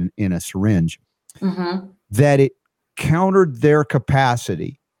coming in a syringe, that it countered their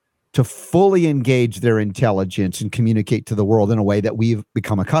capacity to fully engage their intelligence and communicate to the world in a way that we've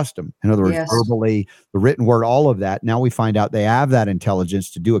become accustomed. In other words, verbally, the written word, all of that. Now we find out they have that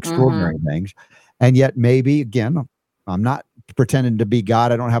intelligence to do extraordinary things. And yet maybe, again, I'm not pretending to be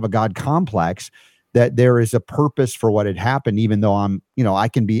God. I don't have a God complex, that there is a purpose for what had happened, even though I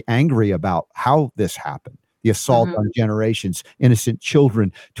can be angry about how this happened. The assault on generations, innocent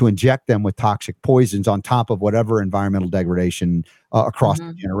children, to inject them with toxic poisons on top of whatever environmental degradation across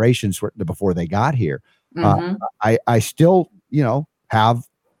the generations before they got here. I still, have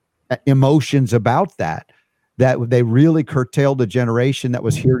emotions about that they really curtailed a generation that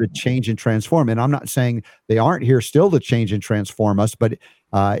was here to change and transform. And I'm not saying they aren't here still to change and transform us, but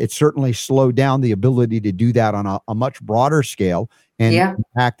it certainly slowed down the ability to do that on a much broader scale, and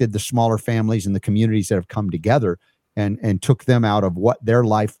impacted the smaller families and the communities that have come together and took them out of what their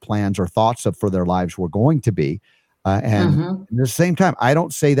life plans or thoughts for their lives were going to be. And at the same time, I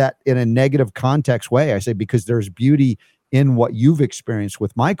don't say that in a negative context way. I say because there's beauty in what you've experienced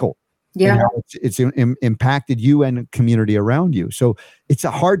with Michael. Yeah. And how it's impacted you and the community around you. So it's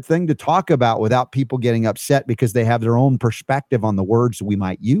a hard thing to talk about without people getting upset because they have their own perspective on the words we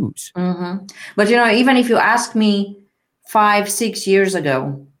might use. Mm-hmm. But, even if you ask me 5-6 years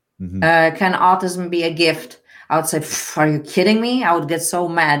ago, can autism be a gift? I would say, are you kidding me? I would get so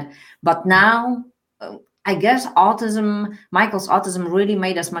mad. But now, I guess Michael's autism really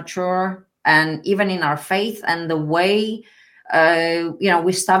made us mature, and even in our faith and the way,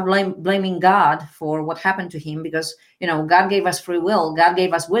 we stopped blaming God for what happened to him, because, God gave us free will. God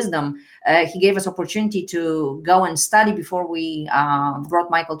gave us wisdom. He gave us opportunity to go and study before we brought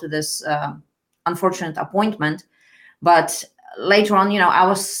Michael to this unfortunate appointment. But later on, I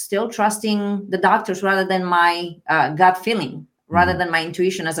was still trusting the doctors rather than my gut feeling, rather than my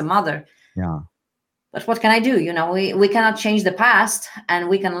intuition as a mother. Yeah. But what can I do? We cannot change the past, and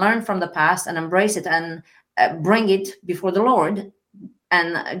we can learn from the past and embrace it and bring it before the Lord,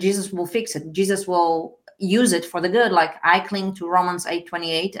 and Jesus will fix it. Jesus will use it for the good. Like, I cling to Romans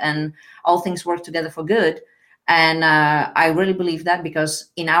 8:28, and all things work together for good. And I really believe that,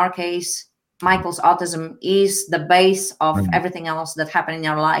 because in our case, Michael's autism is the base of everything else that happened in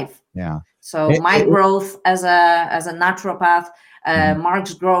our life. Yeah. So my growth as a naturopath,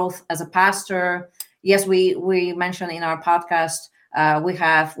 Mark's growth as a pastor. Yes, we mentioned in our podcast,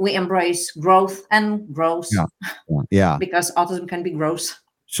 we embrace growth and gross. Yeah. Because autism can be gross.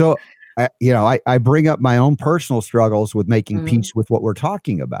 So, I bring up my own personal struggles with making peace with what we're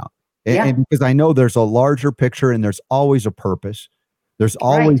talking about. And because I know there's a larger picture, and there's always a purpose. There's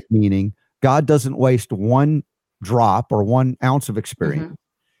always meaning. God doesn't waste one drop or 1 ounce of experience.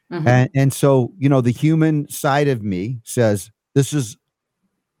 And so, the human side of me says, this is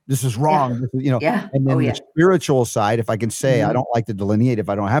wrong. And then the spiritual side, if I can say, I don't like to delineate if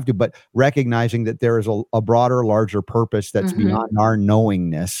I don't have to, but recognizing that there is a broader, larger purpose that's beyond our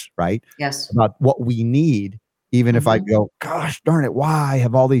knowingness, right? Yes. About what we need, even if I go, gosh darn it, why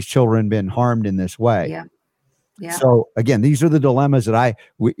have all these children been harmed in this way? Yeah. Yeah. So again, these are the dilemmas that I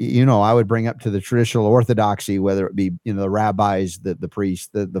would bring up to the traditional orthodoxy, whether it be, the rabbis, the priests,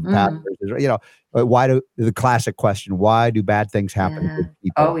 the pastors, why the classic question, why do bad things happen to good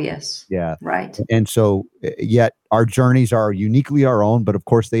people? Oh, yes. Yeah. Right. And so yet our journeys are uniquely our own, but of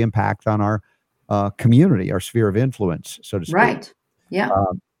course they impact on our community, our sphere of influence, so to speak. Right. Yeah.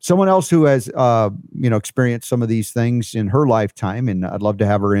 Someone else who has, experienced some of these things in her lifetime, and I'd love to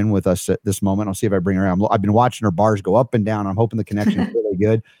have her in with us at this moment. I'll see if I bring her in. I've been watching her bars go up and down. I'm hoping the connection is really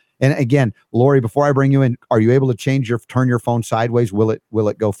good. And again, Lori, before I bring you in, are you able to turn your phone sideways? Will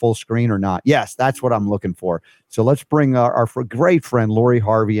it go full screen or not? Yes, that's what I'm looking for. So let's bring our great friend Lori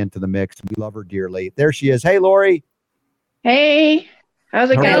Harvey into the mix. We love her dearly. There she is. Hey, Lori. Hey,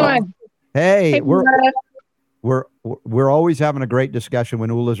 how's it going? Hey, we're always having a great discussion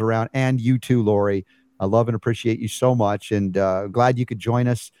when Ula's around, and you too, Lori. I love and appreciate you so much, and glad you could join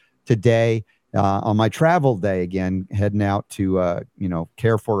us today on my travel day. Again, heading out to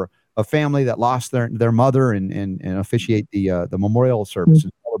care for a family that lost their mother and officiate the memorial service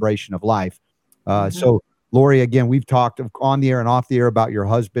and celebration of life. So, Lori, again, we've talked on the air and off the air about your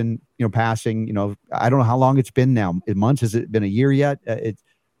husband, passing. I don't know how long it's been now. Months? Has it been a year yet?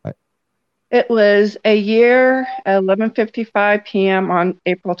 It was a year at 11:55 p.m. on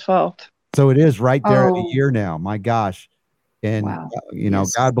April 12th. So it is right there at a year now. My gosh. And,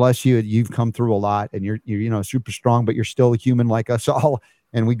 God bless you. You've come through a lot, and you're super strong, but you're still a human like us all.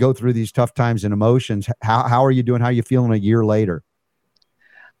 And we go through these tough times and emotions. How are you doing? How are you feeling a year later?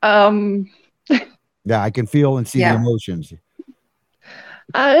 Yeah, I can feel and see the emotions.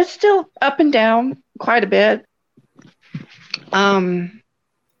 It's still up and down quite a bit.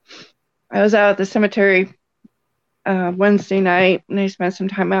 I was out at the cemetery Wednesday night, and I spent some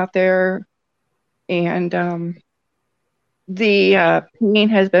time out there, and the pain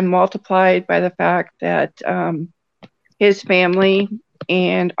has been multiplied by the fact that his family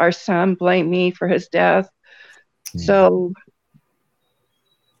and our son blame me for his death. So,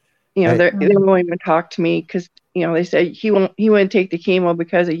 they won't even talk to me because, they said he wouldn't take the chemo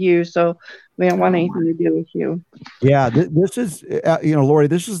because of you. So we don't want anything to do with you. Yeah, this is, Lori,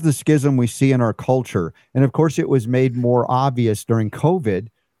 this is the schism we see in our culture. And of course, it was made more obvious during COVID,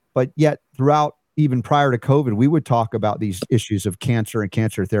 but yet throughout, even prior to COVID, we would talk about these issues of cancer and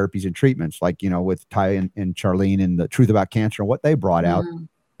cancer therapies and treatments, like, with Ty and Charlene and the Truth About Cancer and what they brought out.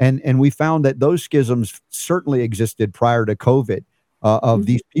 And we found that those schisms certainly existed prior to COVID, of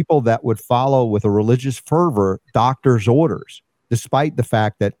these people that would follow with a religious fervor doctors' orders, despite the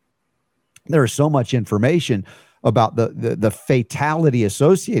fact that there is so much information about the fatality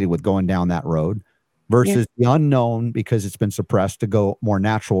associated with going down that road, versus the unknown, because it's been suppressed, to go more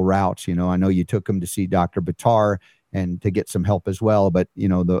natural routes. You know, I know you took him to see Dr. Batar and to get some help as well, but you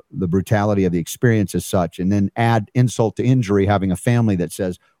know, the brutality of the experience is such, and then add insult to injury, having a family that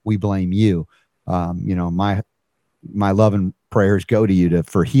says, we blame you. You know, my love and prayers go to you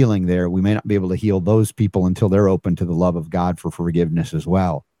for healing there. We may not be able to heal those people until they're open to the love of God for forgiveness as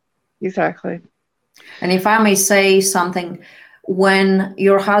well. Exactly. And if I may say something, when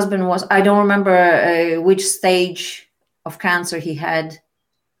your husband was, I don't remember which stage of cancer he had.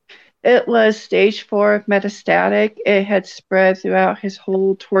 It was stage 4 metastatic. It had spread throughout his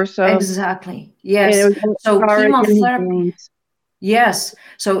whole torso. Exactly. Yes. So chemotherapy. Yes.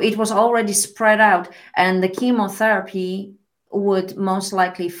 So it was already spread out, and the chemotherapy would most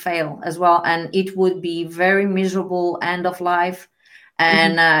likely fail as well. And it would be very miserable end of life.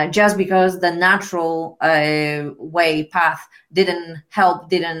 And just because the natural path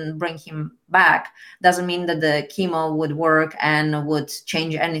didn't bring him back, doesn't mean that the chemo would work and would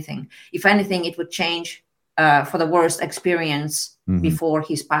change anything. If anything, it would change for the worst experience before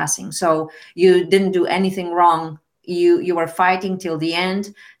his passing. So you didn't do anything wrong. You were fighting till the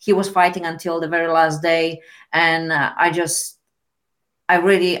end. He was fighting until the very last day. And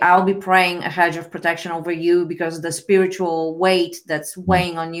I'll be praying a hedge of protection over you, because the spiritual weight that's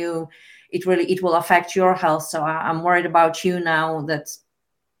weighing on you, it will affect your health. So I'm worried about you now, that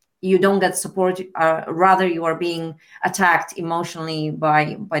you don't get support. Rather, you are being attacked emotionally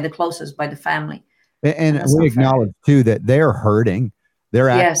by the closest, by the family. And we acknowledge too that they're hurting. They're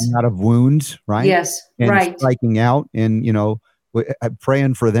acting out of wounds, right? Yes, and right. Striking out, and you know,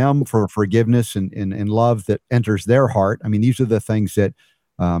 praying for them for forgiveness and love that enters their heart. I mean, these are the things that,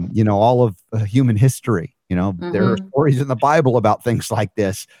 you know, all of human history, you know, there are stories in the Bible about things like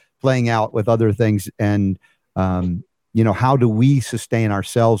this playing out with other things. And, you know, how do we sustain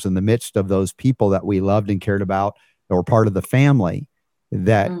ourselves in the midst of those people that we loved and cared about, or part of the family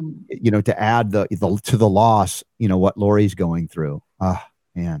that, you know, to add to the loss, you know, what Lori's going through.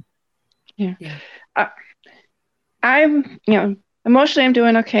 Man. Yeah. I'm, you know, emotionally I'm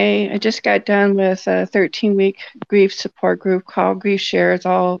doing okay. I just got done with a 13-week grief support group called Grief Share. It's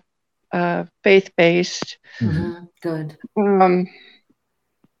all faith-based. Good.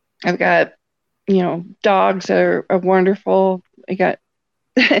 I've got, you know, dogs that are wonderful. I got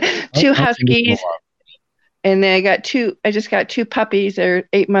 2 huskies, and then I just got 2 puppies. They're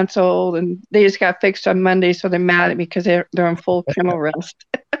 8 months old, and they just got fixed on Monday, so they're mad at me because they're on full kennel rest.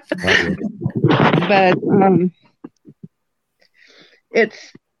 But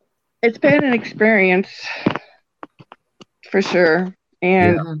it's been an experience for sure,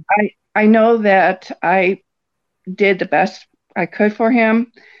 and I know that I did the best I could for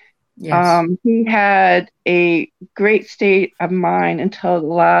him. Yes. He had a great state of mind until the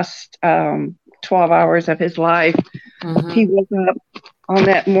last 12 hours of his life. He woke up on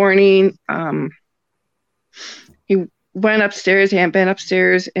that morning. He went upstairs. He hadn't been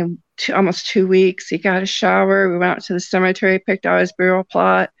upstairs in almost 2 weeks. He got a shower. We went out to the cemetery, picked out his burial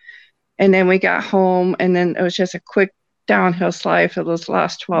plot, and then we got home. And then it was just a quick downhill slide for those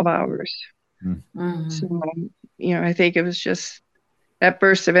last 12 hours. So, you know, I think it was just that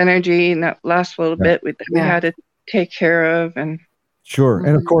burst of energy and that last little bit we had to take care of. And sure.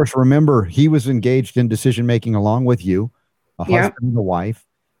 And of course, remember, he was engaged in decision making along with you, a husband and a wife.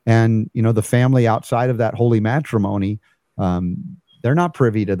 And, you know, the family outside of that holy matrimony, they're not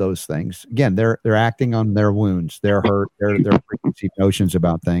privy to those things. Again, they're acting on their wounds, their hurt, their preconceived notions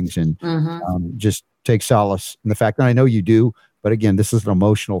about things, and just take solace in the fact that I know you do. But again, this is an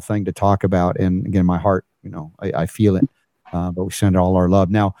emotional thing to talk about. And again, my heart, you know, I feel it. But we send all our love.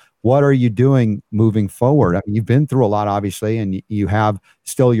 Now, what are you doing moving forward? I mean, you've been through a lot, obviously, and you have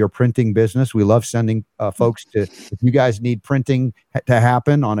still your printing business. We love sending folks to, if you guys need printing to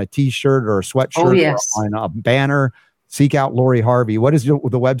happen on a T-shirt or a sweatshirt or on a banner, seek out Lori Harvey. What is the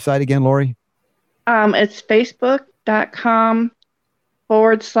website again, Lori? It's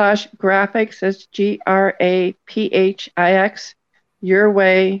facebook.com/graphics. It's GRAPHIX, Your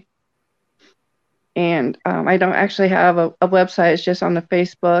Way. And I don't actually have a website. It's just on the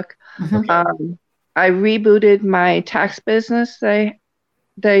Facebook. I rebooted my tax business. They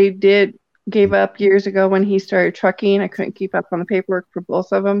gave up years ago when he started trucking. I couldn't keep up on the paperwork for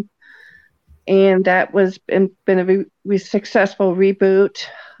both of them. And that was been a successful reboot.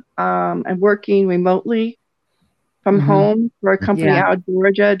 I'm working remotely from home for a company out of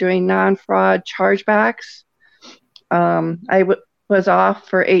Georgia doing non-fraud chargebacks. I was off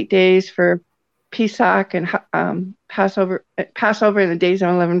for 8 days for Pesach and Passover and the days of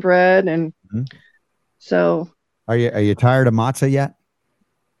unleavened bread, and so. Are you tired of matzah yet?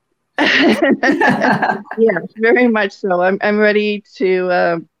 Yes, very much so. I'm ready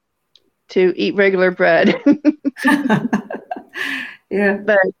to eat regular bread. Yeah.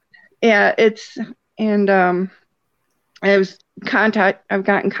 But yeah, I've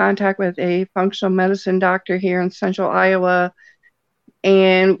gotten contact with a functional medicine doctor here in Central Iowa,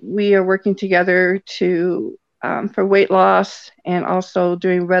 and we are working together to for weight loss and also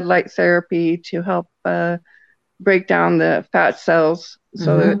doing red light therapy to help break down the fat cells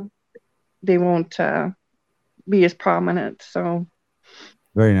so that they won't be as prominent. So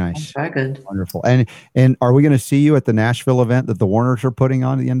very nice. Very good. Wonderful. And are we going to see you at the Nashville event that the Warners are putting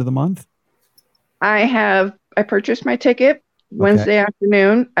on at the end of the month? I purchased my ticket Wednesday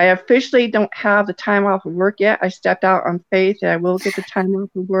afternoon. I officially don't have the time off of work yet. I stepped out on faith that I will get the time off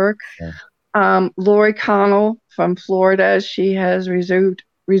of work. Okay. Lori Connell from Florida, she has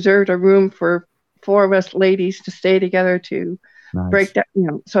reserved a room for 4 of us ladies to stay together to break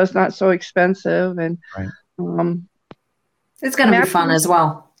down, so it's not so expensive. And it's going to be fun as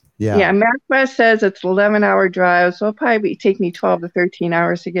well. Yeah, MapQuest says it's 11-hour drive, so it'll probably take me 12 to 13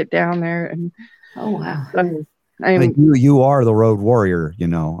 hours to get down there. And oh wow. You are the road warrior,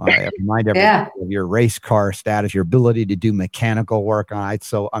 I remind everybody of your race car status, your ability to do mechanical work on it.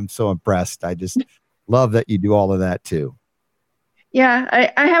 So I'm so impressed. I just love that you do all of that too.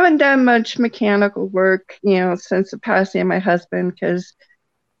 Yeah, I haven't done much mechanical work, since the passing of my husband, because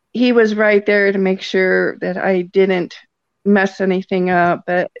he was right there to make sure that I didn't mess anything up.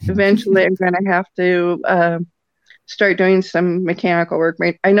 But eventually I'm going to have to start doing some mechanical work.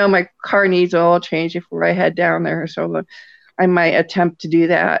 I know my car needs oil change before I head down there, so I might attempt to do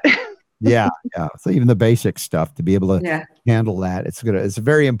that. Yeah. So even the basic stuff, to be able to handle that, it's a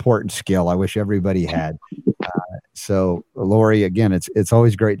very important skill. I wish everybody had. So Lori, again, it's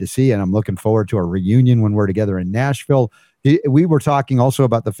always great to see, and I'm looking forward to a reunion when we're together in Nashville. We were talking also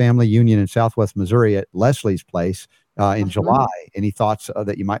about the family union in Southwest Missouri at Leslie's place in July. Any thoughts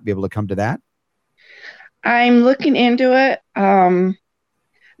that you might be able to come to that? I'm looking into it. I'm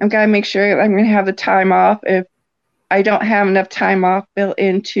going to make sure I'm going to have the time off. If I don't have enough time off built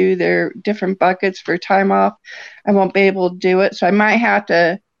into their different buckets for time off, I won't be able to do it. So I might have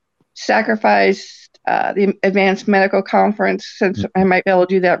to sacrifice the advanced medical conference, since I might be able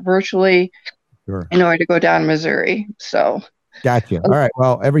to do that virtually in order to go down to Missouri. So gotcha. All right.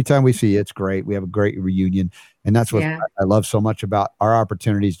 Well, every time we see you, it's great. We have a great reunion. And that's what I love so much about our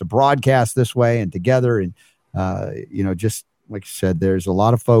opportunities to broadcast this way and together. And, just like you said, there's a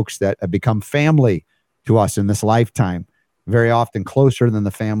lot of folks that have become family to us in this lifetime, very often closer than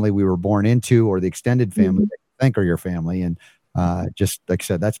the family we were born into or the extended family that you think are your family. And just like I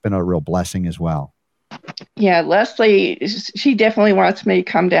said, that's been a real blessing as well. Yeah, Leslie, she definitely wants me to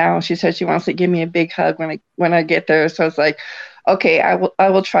come down. She said she wants to give me a big hug when I get there. So it's like, okay, I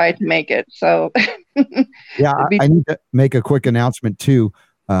will try to make it. So yeah, I need to make a quick announcement too,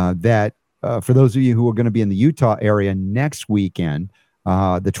 that for those of you who are going to be in the Utah area next weekend,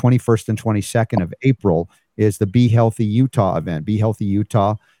 the 21st and 22nd of April is the Be Healthy Utah event,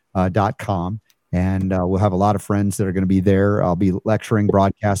 behealthyutah.com. And we'll have a lot of friends that are going to be there. I'll be lecturing,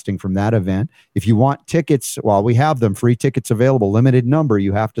 broadcasting from that event. If you want tickets, we have them, free tickets available, limited number.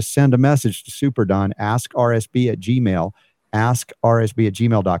 You have to send a message to Super Don, askrsb@gmail.com,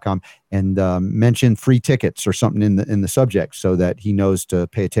 askrsb@gmail.com, and mention free tickets or something in the subject so that he knows to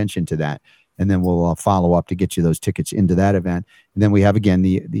pay attention to that. And then we'll follow up to get you those tickets into that event. And then we have, again,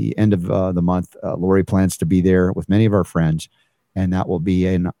 the end of the month. Lori plans to be there with many of our friends, and that will be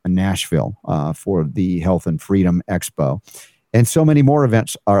in Nashville for the Health and Freedom Expo. And so many more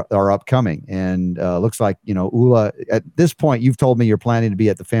events are upcoming. And looks like, Ula, at this point, you've told me you're planning to be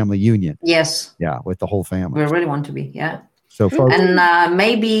at the family union. Yes. Yeah, with the whole family. We really want to be, yeah. So folks, and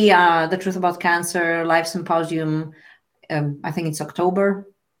maybe the Truth About Cancer Live Symposium, I think it's October.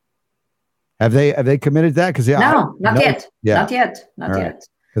 Have they committed that? Because not yet. Yeah. Not yet.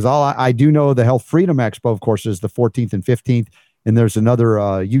 Because I do know the Health Freedom Expo, of course, is the 14th and 15th. And there's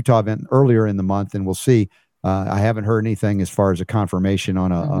another Utah event earlier in the month, and we'll see. I haven't heard anything as far as a confirmation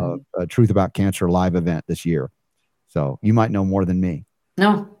on a Truth About Cancer live event this year. So you might know more than me.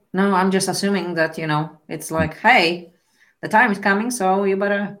 No, I'm just assuming that, it's like, hey, the time is coming, so you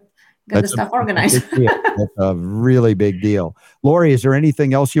better get the stuff organized. That's a really big deal. Lori, is there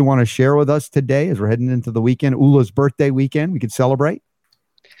anything else you want to share with us today as we're heading into the weekend, Ula's birthday weekend, we could celebrate?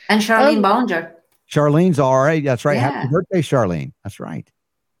 And Charlene Bollinger. Charlene's all right. That's right. Yeah. Happy birthday, Charlene. That's right.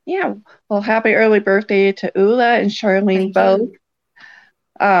 Yeah. Well, happy early birthday to Ula and Charlene both.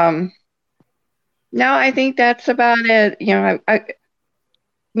 No, I think that's about it.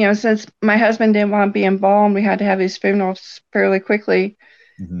 Since my husband didn't want to be embalmed, we had to have his funeral fairly quickly.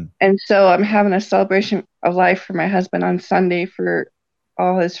 And so I'm having a celebration of life for my husband on Sunday for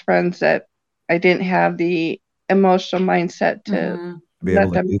all his friends that I didn't have the emotional mindset to be let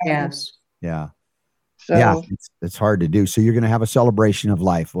able to them do know. Yes. Yeah. So Yeah, it's hard to do. So you're going to have a celebration of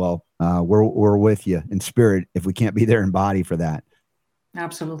life. Well, we're with you in spirit if we can't be there in body for that.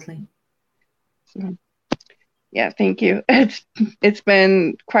 Absolutely. So, yeah, thank you. It's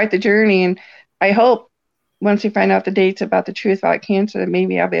been quite the journey, and I hope once we find out the dates about the truth about cancer, that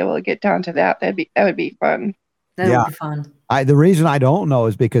maybe I'll be able to get down to that. That would be fun. That would be fun. The reason I don't know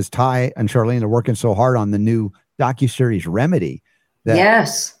is because Ty and Charlene are working so hard on the new docuseries Remedy.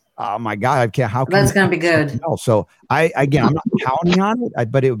 Yes. Oh my God! How can that's going to be good? So I'm not counting on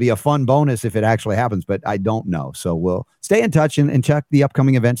it, but it would be a fun bonus if it actually happens. But I don't know, so we'll stay in touch and check the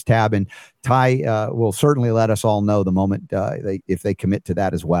upcoming events tab. And Ty will certainly let us all know the moment if they commit to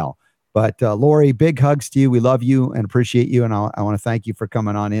that as well. But Lori, big hugs to you. We love you and appreciate you, and I want to thank you for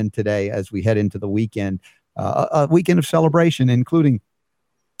coming on in today as we head into the weekend, a weekend of celebration, including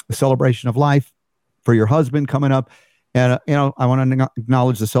the celebration of life for your husband coming up. And, I want to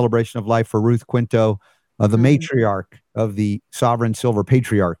acknowledge the celebration of life for Ruth Quinto, the matriarch of the Sovereign Silver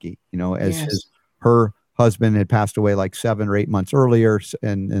Patriarchy, as her husband had passed away like 7 or 8 months earlier.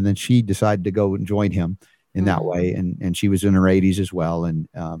 And then she decided to go and join him in that way. And she was in her 80s as well. And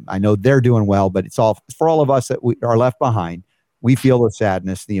I know they're doing well, but it's all for all of us that we are left behind. We feel the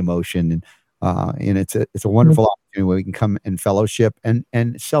sadness, the emotion, and it's a wonderful opportunity where we can come and fellowship and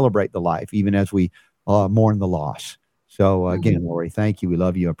celebrate the life, even as we mourn the loss. So again, Lori, thank you. We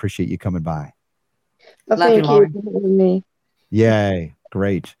love you. I appreciate you coming by. Well, thank you for having me. Yay.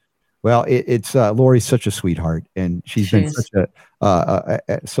 Great. Well, it's Lori's such a sweetheart, and she's been such a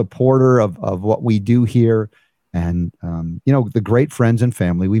supporter of what we do here. And, the great friends and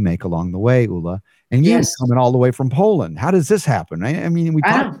family we make along the way, Ula. And you coming all the way from Poland. How does this happen? I mean, we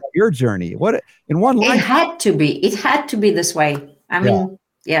talked about your journey. What in one life? It had to be. It had to be this way. I mean,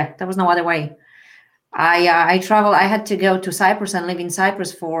 there was no other way. I traveled. I had to go to Cyprus and live in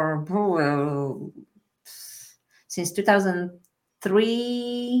Cyprus for since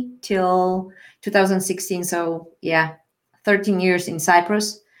 2003 till 2016. So 13 years in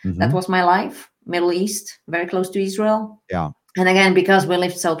Cyprus. That was my life. Middle East, very close to Israel. Yeah. And again, because we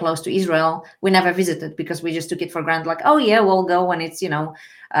lived so close to Israel, we never visited because we just took it for granted. Like, oh yeah, we'll go when it's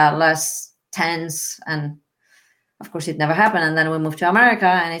less tense. And of course, it never happened. And then we moved to America,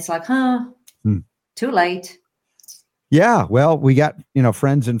 and it's like, too late. Yeah, well, we got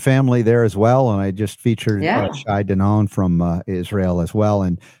friends and family there as well, and I just featured Shai Danon from Israel as well,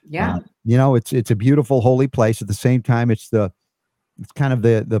 and it's a beautiful holy place. At the same time, it's kind of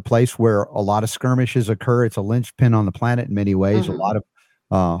the place where a lot of skirmishes occur. It's a linchpin on the planet in many ways. A lot of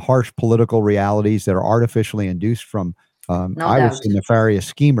harsh political realities that are artificially induced from nefarious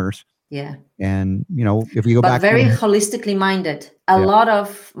schemers. Yeah. And, if we go back. But very holistically minded. A lot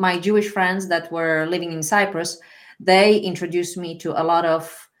of my Jewish friends that were living in Cyprus, they introduced me to a lot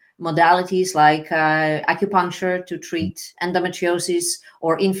of modalities like acupuncture to treat endometriosis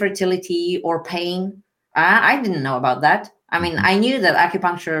or infertility or pain. I didn't know about that. I mean, I knew that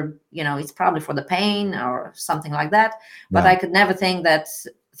acupuncture, it's probably for the pain or something like that. But I could never think that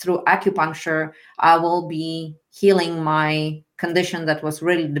through acupuncture, I will be healing my condition that was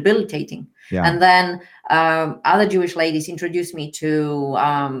really debilitating. Yeah. And then other Jewish ladies introduced me to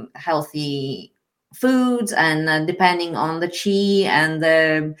healthy foods, and depending on the chi and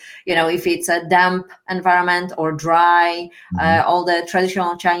the, if it's a damp environment or dry, all the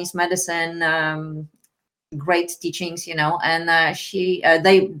traditional Chinese medicine, great teachings, and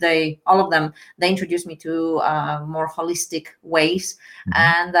they all of them, they introduced me to more holistic ways,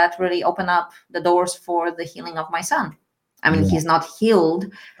 and that really opened up the doors for the healing of my son. I mean, he's not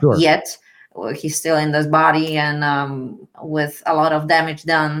healed yet. He's still in this body and with a lot of damage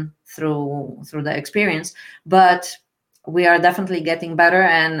done through the experience, but we are definitely getting better,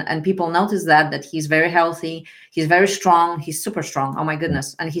 and people notice that he's very healthy, he's very strong, he's super strong. Oh my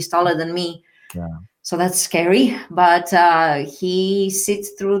goodness. And he's taller than me. Yeah. So that's scary, but he sits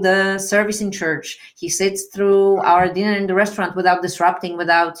through the service in church. He sits through our dinner in the restaurant without disrupting,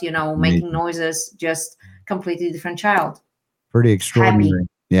 without, making noises, just completely different child. Pretty extraordinary.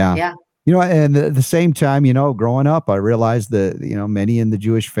 Happy. Yeah. And at the same time, growing up, I realized that, many in the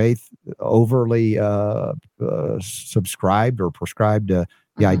Jewish faith overly subscribed or prescribed the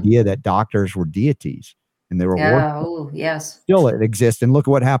idea that doctors were deities. And they were still it exists. And look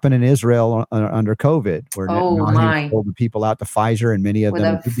at what happened in Israel under COVID, where pulled the people out to Pfizer, and many of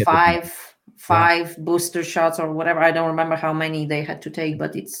them five booster shots or whatever. I don't remember how many they had to take,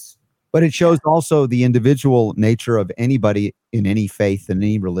 but it's But it shows also the individual nature of anybody in any faith, in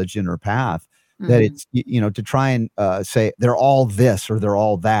any religion or path, that it's, to try and say they're all this or they're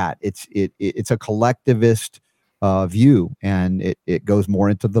all that. It's a collectivist view, and it goes more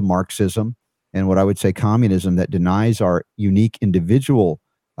into the Marxism and what I would say communism that denies our unique individual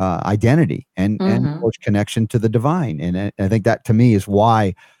identity and close connection to the divine. And I think that to me is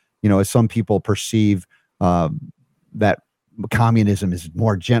why, as some people perceive that communism is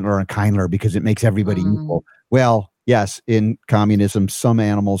more gentler and kinder because it makes everybody equal. Well, yes, in communism, some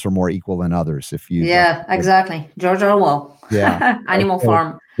animals are more equal than others. Exactly. George Orwell. Yeah. Animal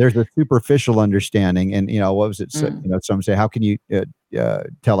Farm. There's a superficial understanding. And, what was it? Some say, how can you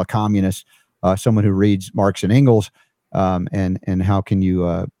tell a communist, someone who reads Marx and Engels, and how can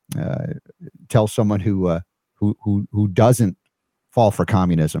you tell someone who doesn't fall for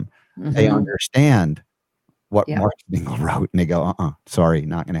communism? They understand what Marx and Engels wrote, and they go, sorry,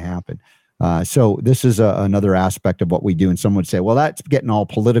 not going to happen. So this is another aspect of what we do. And someone would say, well, that's getting all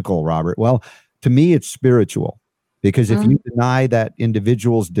political, Robert. Well, to me, it's spiritual, because if you deny that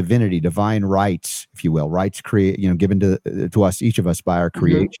individual's divinity, divine rights, if you will, rights given to us, each of us by our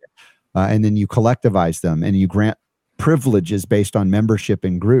creation, and then you collectivize them and you grant privileges based on membership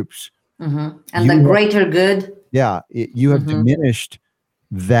in groups. And the greater good. Yeah. You have diminished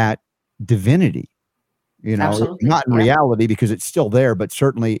that divinity. Not in reality, because it's still there, but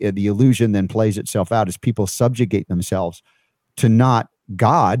certainly the illusion then plays itself out as people subjugate themselves to not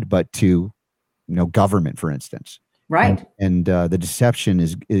God, but to, government, for instance. Right. And the deception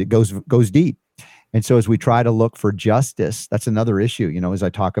goes deep. And so as we try to look for justice, that's another issue, as I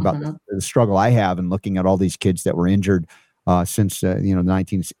talk about the struggle I have in looking at all these kids that were injured since, the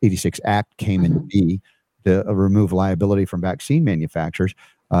 1986 Act came into being to remove liability from vaccine manufacturers.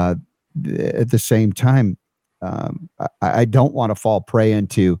 At the same time, I don't want to fall prey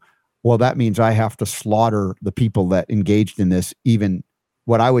into, well, that means I have to slaughter the people that engaged in this, even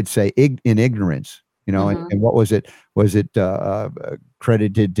what I would say in ignorance, and what was it? Was it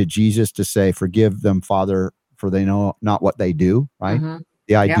credited to Jesus to say, forgive them, Father, for they know not what they do, right?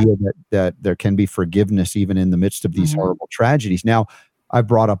 The idea that there can be forgiveness even in the midst of these horrible tragedies. Now, I've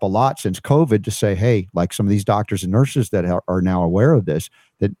brought up a lot since COVID to say, hey, like some of these doctors and nurses that are now aware of this,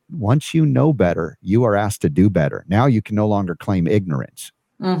 that once you know better, you are asked to do better. Now you can no longer claim ignorance.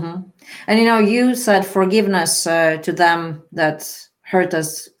 And, you said forgiveness to them that hurt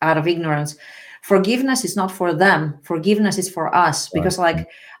us out of ignorance. Forgiveness is not for them. Forgiveness is for us. Because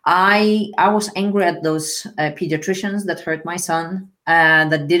I was angry at those pediatricians that hurt my son,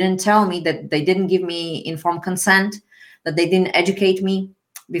 that didn't tell me, that they didn't give me informed consent, that they didn't educate me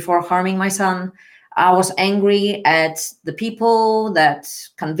before harming my son. I was angry at the people that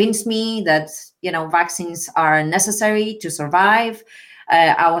convinced me that, vaccines are necessary to survive.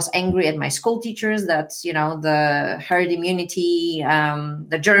 I was angry at my school teachers that, the herd immunity,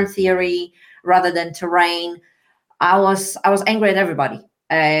 the germ theory, rather than terrain. I was angry at everybody.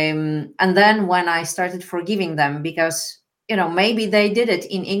 And then when I started forgiving them, because maybe they did it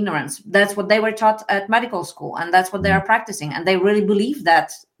in ignorance. That's what they were taught at medical school, and that's what they are practicing. And they really believe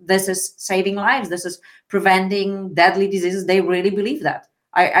that this is saving lives. This is preventing deadly diseases. They really believe that.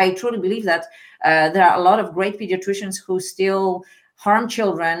 I truly believe that. There are a lot of great pediatricians who still harm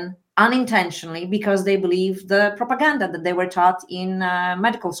children unintentionally because they believe the propaganda that they were taught in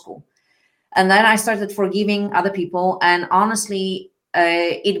medical school. And then I started forgiving other people. And honestly,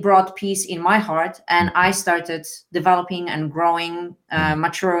 it brought peace in my heart, and I started developing and growing,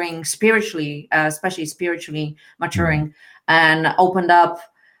 maturing spiritually, especially spiritually maturing, and opened up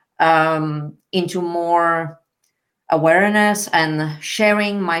into more awareness and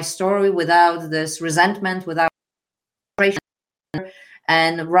sharing my story without this resentment, without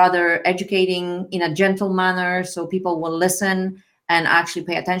and rather educating in a gentle manner so people will listen and actually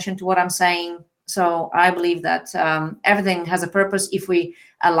pay attention to what I'm saying. So I believe that everything has a purpose if we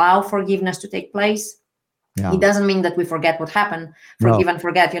allow forgiveness to take place. It doesn't mean that we forget what happened. Forgive and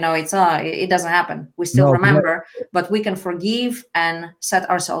forget, it doesn't happen. We still remember, but we can forgive and set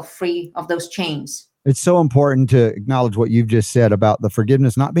ourselves free of those chains. It's so important to acknowledge what you've just said about the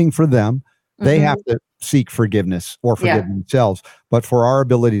forgiveness not being for them. They have to seek forgiveness or forgive themselves, but for our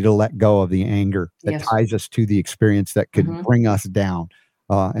ability to let go of the anger that ties us to the experience that could bring us down.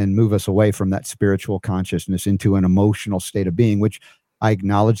 And move us away from that spiritual consciousness into an emotional state of being, which I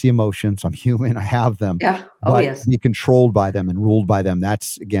acknowledge the emotions. I'm human. I have them. Yeah. But be controlled by them and ruled by them. That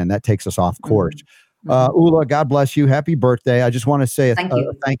takes us off course. Ula, God bless you. Happy birthday. I just want to say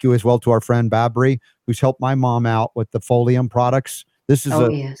thank you as well to our friend Babri, who's helped my mom out with the Folium products. This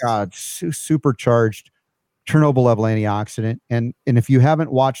is supercharged Chernobyl level antioxidant. And if you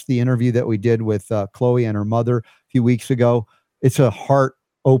haven't watched the interview that we did with Chloe and her mother a few weeks ago, it's a heart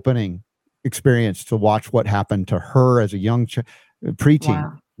opening experience to watch what happened to her as a young preteen.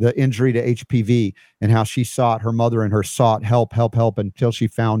 Wow. The injury to HPV and how she sought, her mother and her sought help until she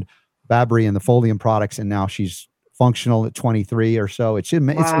found Babri and the Folium products. And now she's functional at 23 or so. It's an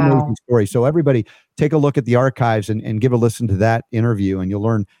amazing story. So everybody take a look at the archives and give a listen to that interview, and you'll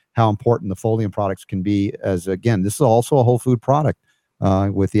learn how important the Folium products can be. As again, this is also a whole food product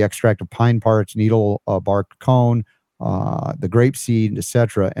with the extract of pine parts, needle bark cone, the grape seed,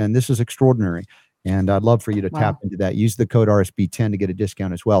 etc. And this is extraordinary. And I'd love for you to tap into that. Use the code RSB10 to get a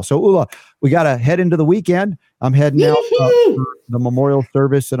discount as well. So Ula, we got to head into the weekend. I'm heading out for the memorial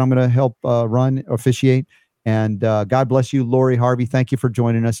service that I'm going to help officiate. And God bless you, Lori, Harvey. Thank you for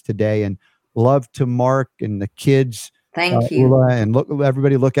joining us today. And love to Mark and the kids. Thank you. Ula, and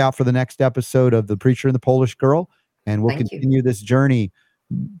everybody look out for the next episode of The Preacher and the Polish Girl. And we'll continue this journey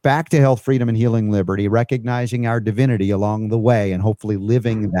back to health, freedom, and healing liberty, recognizing our divinity along the way and hopefully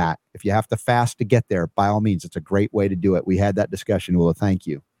living that. If you have to fast to get there, by all means, it's a great way to do it. We had that discussion, Ula. Thank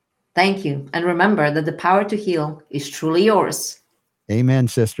you. Thank you. And remember that the power to heal is truly yours. Amen,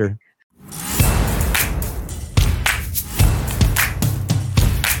 sister.